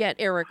cameos. You get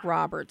Eric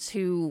Roberts,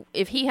 who,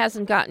 if he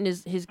hasn't gotten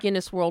his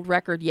Guinness World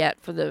Record yet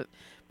for the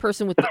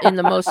person in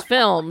the most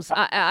films,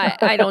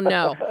 I don't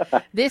know.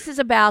 This is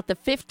about the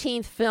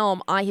 15th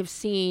film I have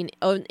seen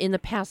in the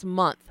past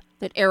month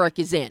that Eric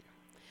is in.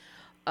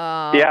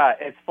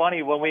 It's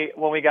funny when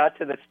we got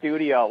to the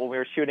studio, when we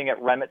were shooting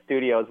at Remit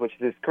Studios, which is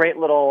this great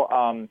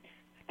little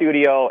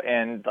studio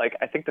in, like,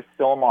 I think the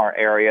Sylmar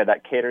area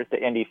that caters to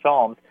indie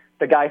films.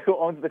 The guy who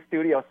owns the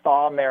studio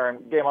saw him there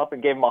and came up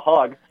and gave him a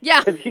hug.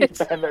 Yeah. Because he's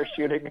been there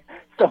shooting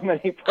so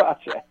many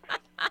projects.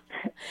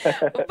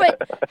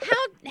 But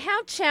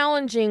how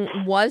challenging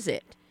was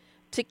it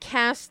to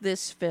cast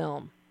this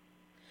film?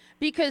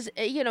 Because,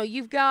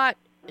 you've got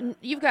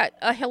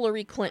a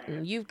Hillary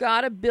Clinton, you've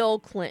got a Bill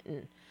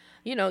Clinton,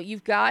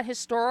 you've got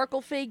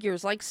historical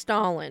figures like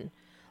Stalin,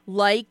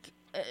 like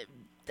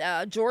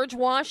George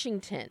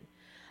Washington.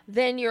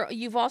 Then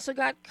you've also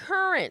got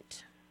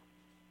current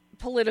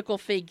political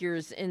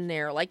figures in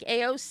there like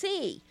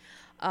AOC,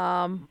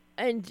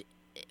 and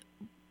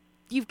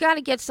you've got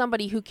to get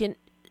somebody who can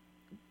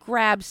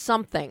grab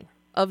something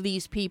of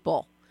these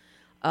people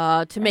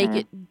to make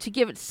it, to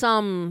give it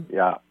some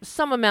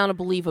amount of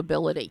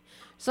believability.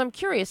 So I'm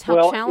curious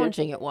how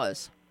challenging it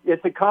was.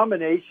 It's a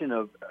combination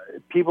of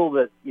people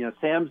that,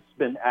 Sam's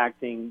been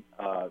acting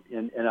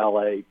in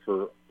LA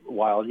for a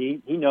while.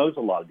 He knows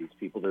a lot of these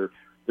people. They're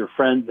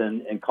friends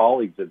and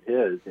colleagues of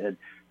his. And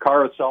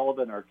Cara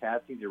Sullivan, our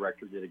casting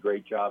director, did a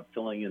great job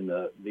filling in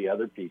the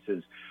other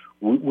pieces.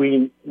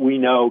 We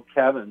know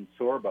Kevin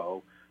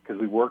Sorbo because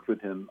we worked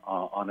with him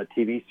on a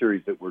TV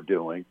series that we're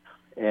doing,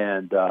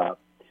 and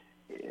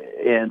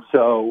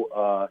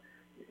so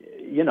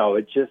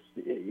it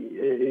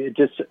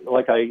just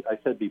like I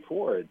said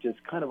before, it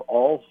just kind of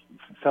all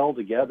fell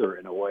together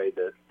in a way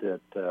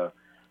that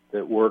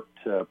worked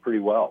pretty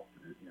well,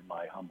 in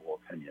my humble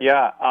opinion.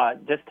 Yeah,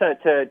 just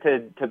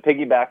to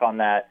piggyback on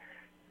that,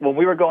 when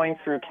we were going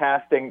through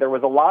casting, there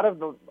was a lot of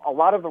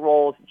the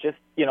roles. Just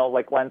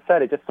like Len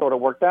said, it just sort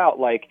of worked out.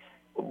 Like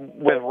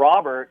with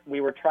Robert,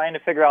 we were trying to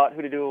figure out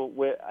who to do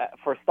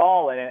for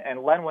Stalin,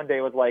 and Len one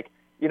day was like,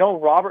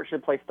 Robert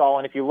should play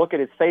Stalin. If you look at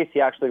his face,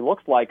 he actually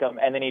looks like him.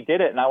 And then he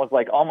did it, and I was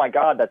like, oh my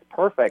God, that's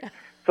perfect.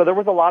 So there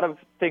was a lot of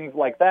things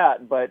like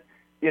that. But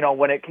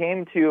when it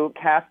came to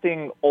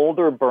casting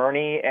older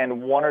Bernie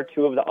and one or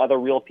two of the other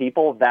real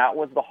people, that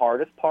was the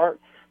hardest part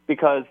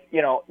because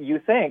you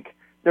think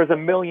there's a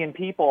million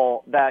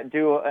people that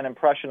do an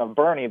impression of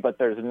Bernie, but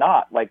there's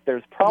not. Like,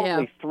 there's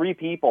probably 3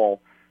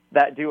 people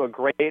that do a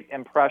great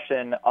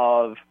impression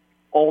of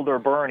older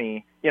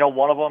Bernie.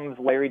 One of them is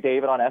Larry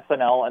David on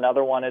SNL.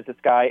 Another one is this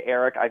guy,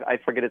 Eric. I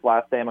forget his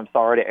last name. I'm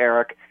sorry to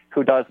Eric,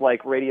 who does,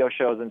 like, radio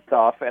shows and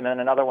stuff. And then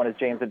another one is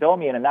James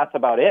Adomian, and that's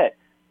about it.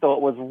 So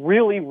it was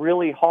really,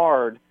 really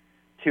hard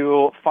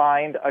to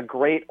find a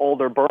great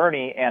older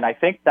Bernie. And I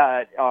think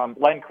that,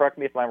 Len, correct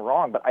me if I'm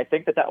wrong, but I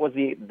think that was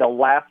the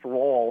last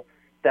role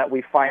that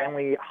we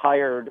finally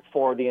hired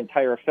for the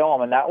entire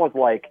film. And that was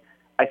like,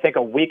 I think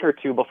a week or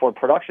two before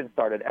production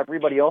started.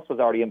 Everybody else was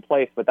already in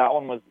place, but that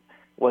one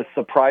was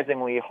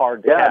surprisingly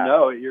hard to cast.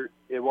 No,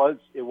 it was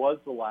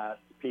the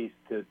last piece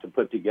to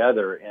put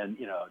together. And,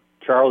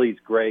 Charlie's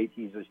great.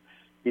 He's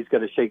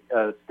got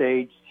a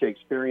stage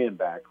Shakespearean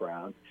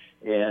background.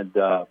 And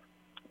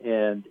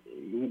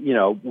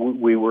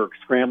we were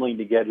scrambling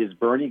to get his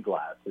Bernie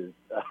glasses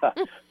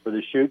for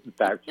the shoot. In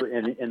fact,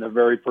 and the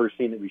very first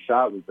scene that we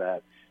shot was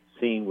that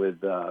scene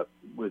with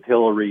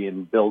Hillary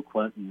and Bill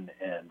Clinton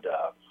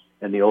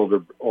and the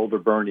older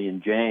Bernie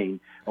and Jane,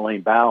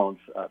 Elaine Ballas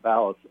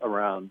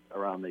around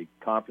the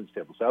conference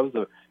table. So that was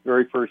the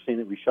very first scene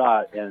that we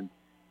shot. And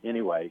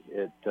anyway,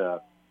 it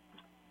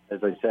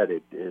as I said,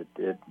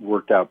 it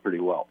worked out pretty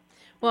well.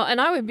 Well,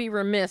 and I would be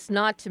remiss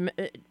not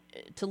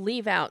to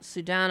leave out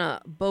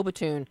Sudana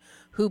Bobatoon,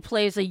 who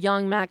plays a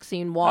young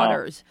Maxine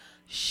Waters.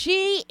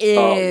 She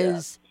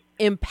is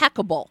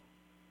impeccable.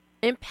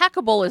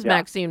 Impeccable as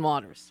Maxine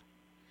Waters.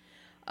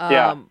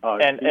 And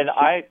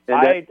I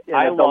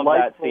love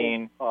that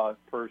scene.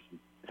 Person.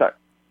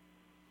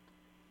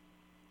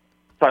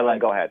 Sorry, Len,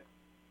 go ahead.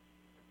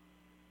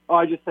 Oh,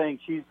 I was just saying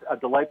she's a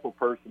delightful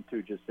person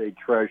too, just a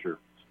treasure,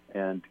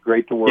 and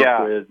great to work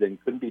with,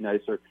 and couldn't be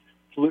nicer.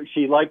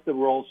 She liked the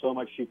role so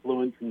much she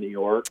flew in from New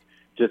York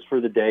just for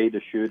the day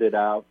to shoot it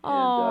out.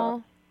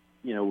 Aww.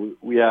 And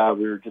we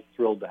were just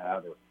thrilled to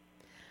have her.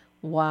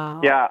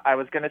 Wow. Yeah, I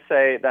was going to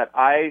say that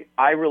I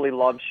really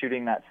loved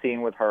shooting that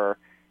scene with her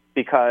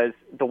because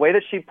the way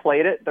that she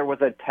played it, there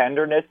was a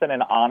tenderness and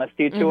an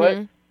honesty to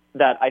it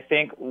that I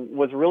think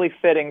was really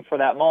fitting for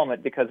that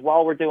moment, because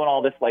while we're doing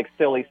all this like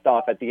silly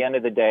stuff, at the end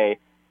of the day,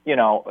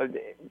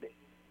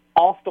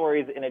 all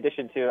stories, in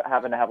addition to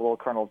having to have a little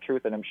kernel of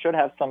truth in them, should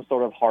have some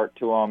sort of heart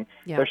to them.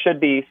 Yeah. There should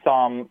be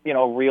some,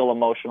 real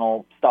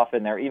emotional stuff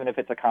in there, even if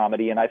it's a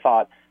comedy. And I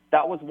thought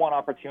that was one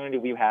opportunity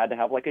we had to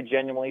have like a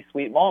genuinely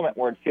sweet moment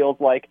where it feels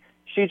like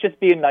she's just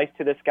being nice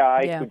to this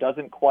guy who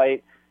doesn't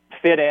quite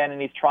fit in, and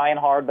he's trying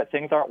hard, but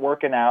things aren't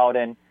working out.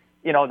 And,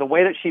 the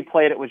way that she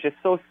played it was just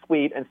so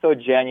sweet and so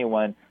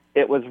genuine.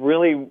 It was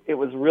really,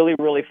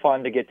 really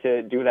fun to get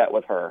to do that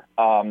with her,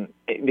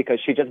 because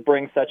she just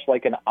brings such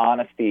like an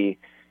honesty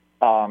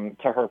to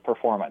her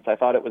performance. I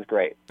thought it was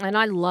great. And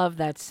I love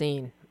that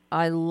scene.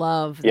 I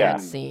love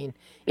that scene.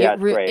 Yeah,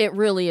 it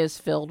really is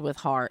filled with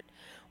heart.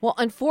 Well,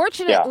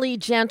 unfortunately,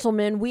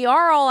 gentlemen, we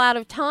are all out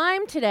of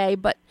time today,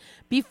 but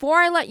before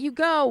I let you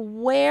go,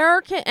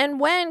 where and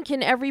when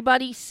can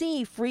everybody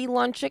see Free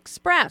Lunch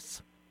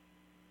Express?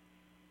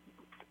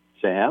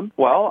 Sam?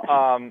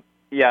 Well,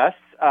 yes,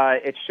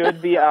 it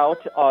should be out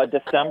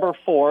December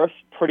 4th,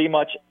 pretty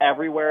much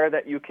everywhere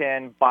that you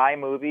can buy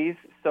movies.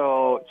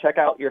 So check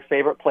out your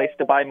favorite place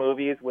to buy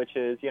movies, which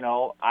is,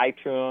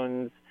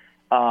 iTunes,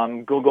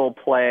 Google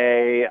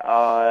Play,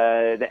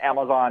 the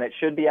Amazon. It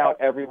should be out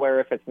everywhere.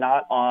 If it's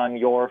not on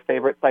your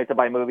favorite site to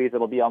buy movies,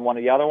 it'll be on one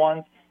of the other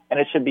ones. And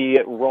it should be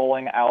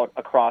rolling out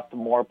across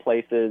more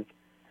places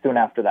soon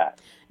after that.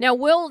 Now,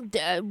 will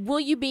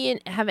you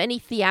have any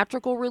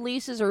theatrical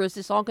releases, or is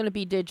this all going to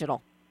be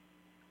digital?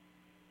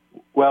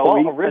 Well,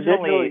 we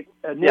originally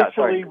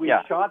we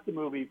shot the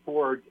movie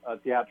for a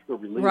theatrical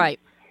release, right?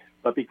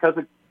 But because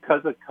of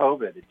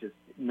COVID, it just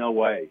no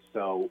way.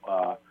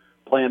 So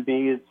Plan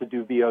B is to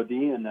do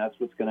VOD, and that's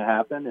what's going to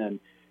happen. And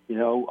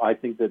I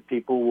think that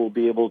people will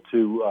be able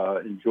to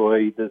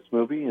enjoy this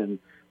movie and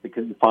the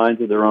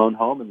confines of their own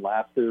home and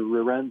laugh their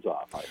rear ends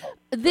off. I hope.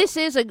 This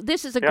is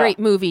a great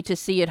movie to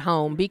see at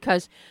home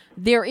because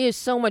there is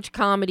so much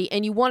comedy,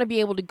 and you want to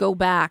be able to go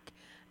back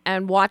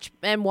and watch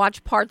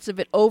parts of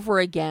it over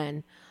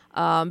again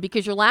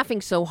because you're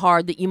laughing so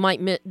hard that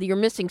you're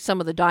missing some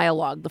of the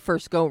dialogue the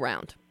first go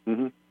round.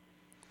 Mm-hmm.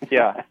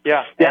 Yeah.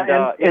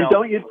 And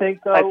don't you think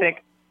though? I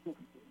think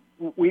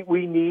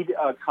we need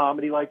a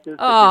comedy like this at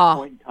this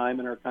point in time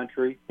in our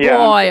country. Yeah.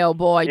 Boy, oh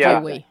boy, Yeah.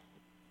 do we!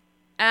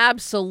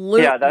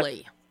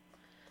 Absolutely.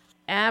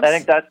 I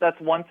think that's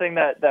one thing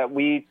that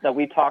we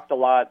talked a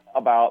lot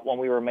about when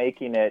we were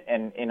making it,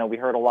 and we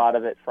heard a lot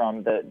of it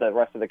from the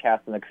rest of the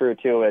cast and the crew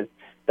too, is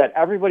that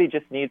everybody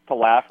just needs to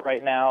laugh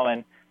right now,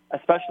 and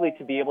especially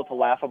to be able to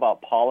laugh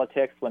about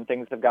politics when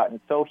things have gotten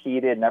so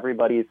heated and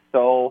everybody's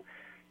so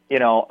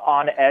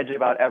on edge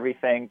about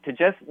everything, to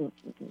just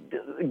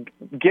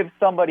give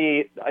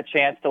somebody a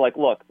chance to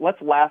look,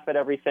 let's laugh at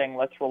everything,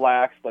 let's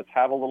relax, let's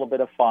have a little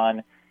bit of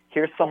fun.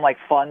 Here's some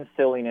fun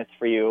silliness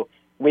for you.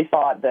 We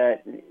thought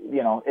that,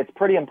 it's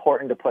pretty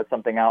important to put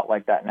something out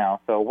like that now.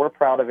 So we're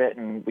proud of it,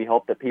 and we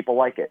hope that people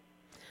like it.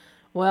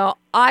 Well,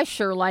 I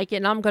sure like it,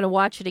 and I'm going to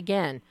watch it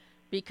again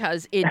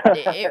because it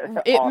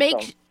Awesome.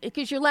 makes,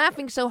 because you're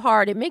laughing so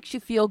hard, it makes you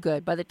feel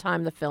good by the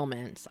time the film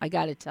ends. I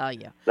got to tell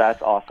you.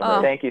 That's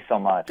awesome. Thank you so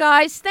much.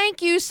 Guys,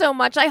 thank you so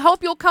much. I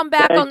hope you'll come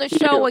back on the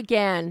show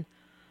again.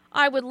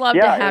 I would love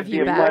to have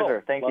you back. Yeah, it'd be a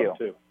pleasure. Thank you.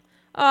 To.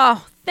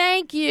 Oh,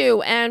 thank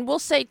you. And we'll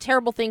say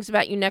terrible things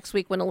about you next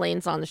week when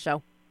Elaine's on the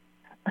show.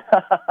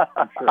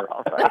 I'm sure.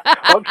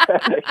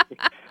 Okay.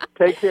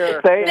 Take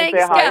care. Thanks,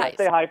 say hi. guys.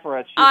 Say hi for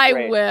us. She's I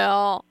great.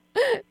 will.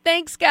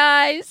 Thanks,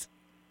 guys.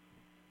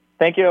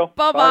 Thank you.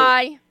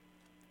 Bye-bye.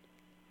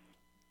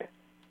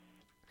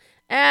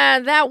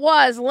 And that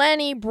was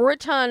Lenny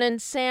Britton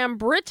and Sam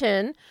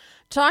Britton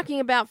talking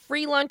about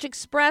Free Lunch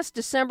Express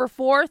December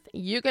 4th.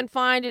 You can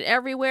find it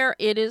everywhere.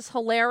 It is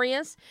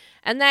hilarious.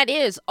 And that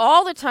is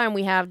all the time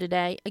we have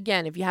today.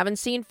 Again, if you haven't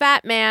seen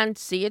Fat Man,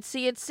 see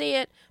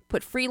it.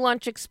 Put Free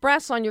Lunch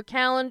Express on your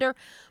calendar.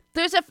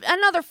 There's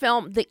another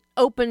film that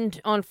opened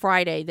on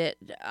Friday that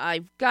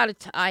I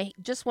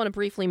just want to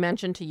briefly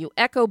mention to you.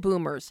 Echo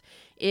Boomers.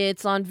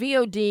 It's on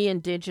VOD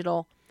and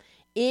digital.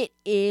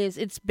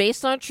 It's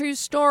based on a true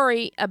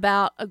story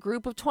about a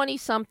group of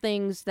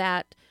 20-somethings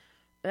that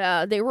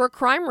they were a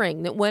crime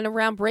ring that went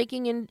around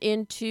breaking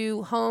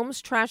into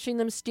homes, trashing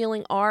them,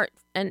 stealing art,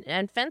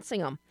 and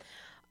fencing them.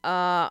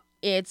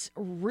 It's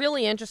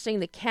really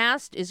interesting. The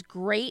cast is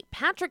great.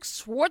 Patrick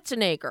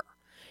Schwarzenegger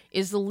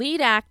is the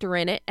lead actor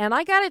in it, and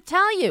I got to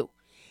tell you,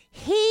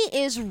 he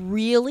is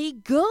really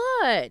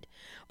good.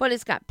 But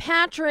it's got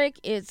Patrick,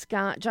 it's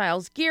got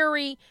Giles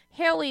Geary,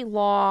 Haley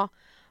Law,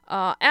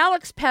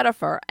 Alex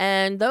Pettyfer,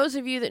 and those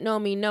of you that know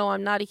me know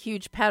I'm not a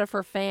huge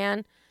Pettyfer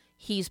fan.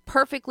 He's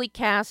perfectly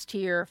cast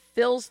here,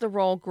 fills the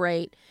role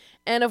great,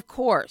 and of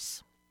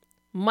course,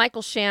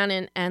 Michael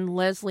Shannon and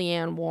Leslie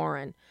Ann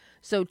Warren.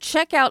 So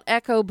check out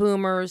Echo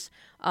Boomers.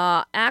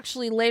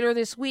 Actually, later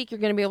this week, you're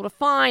going to be able to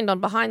find on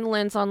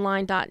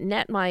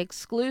BehindTheLensOnline.net my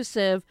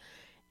exclusive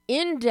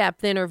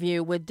in-depth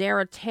interview with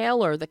Dara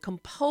Taylor, the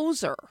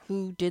composer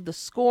who did the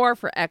score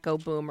for Echo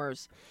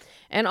Boomers,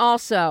 and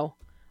also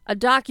a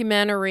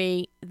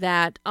documentary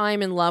that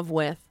I'm in love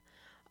with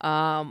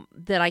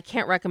that I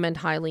can't recommend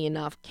highly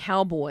enough,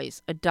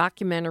 Cowboys, a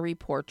documentary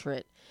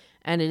portrait,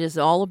 and it is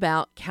all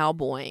about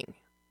cowboying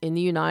in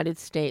the United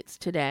States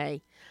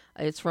today.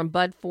 It's from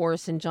Bud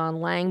Forrest and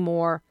John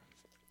Langmore.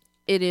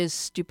 It is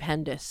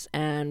stupendous,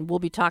 and we'll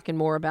be talking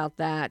more about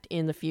that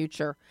in the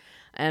future.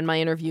 And my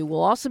interview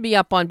will also be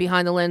up on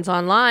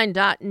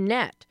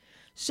BehindTheLensOnline.net.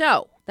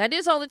 So, that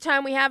is all the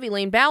time we have.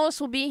 Elaine Ballas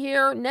will be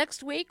here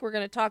next week. We're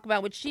going to talk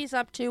about what she's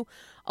up to,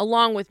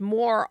 along with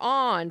more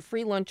on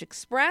Free Lunch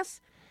Express.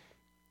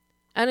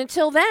 And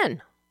until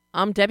then,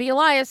 I'm Debbie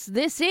Elias.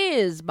 This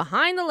is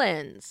Behind the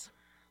Lens.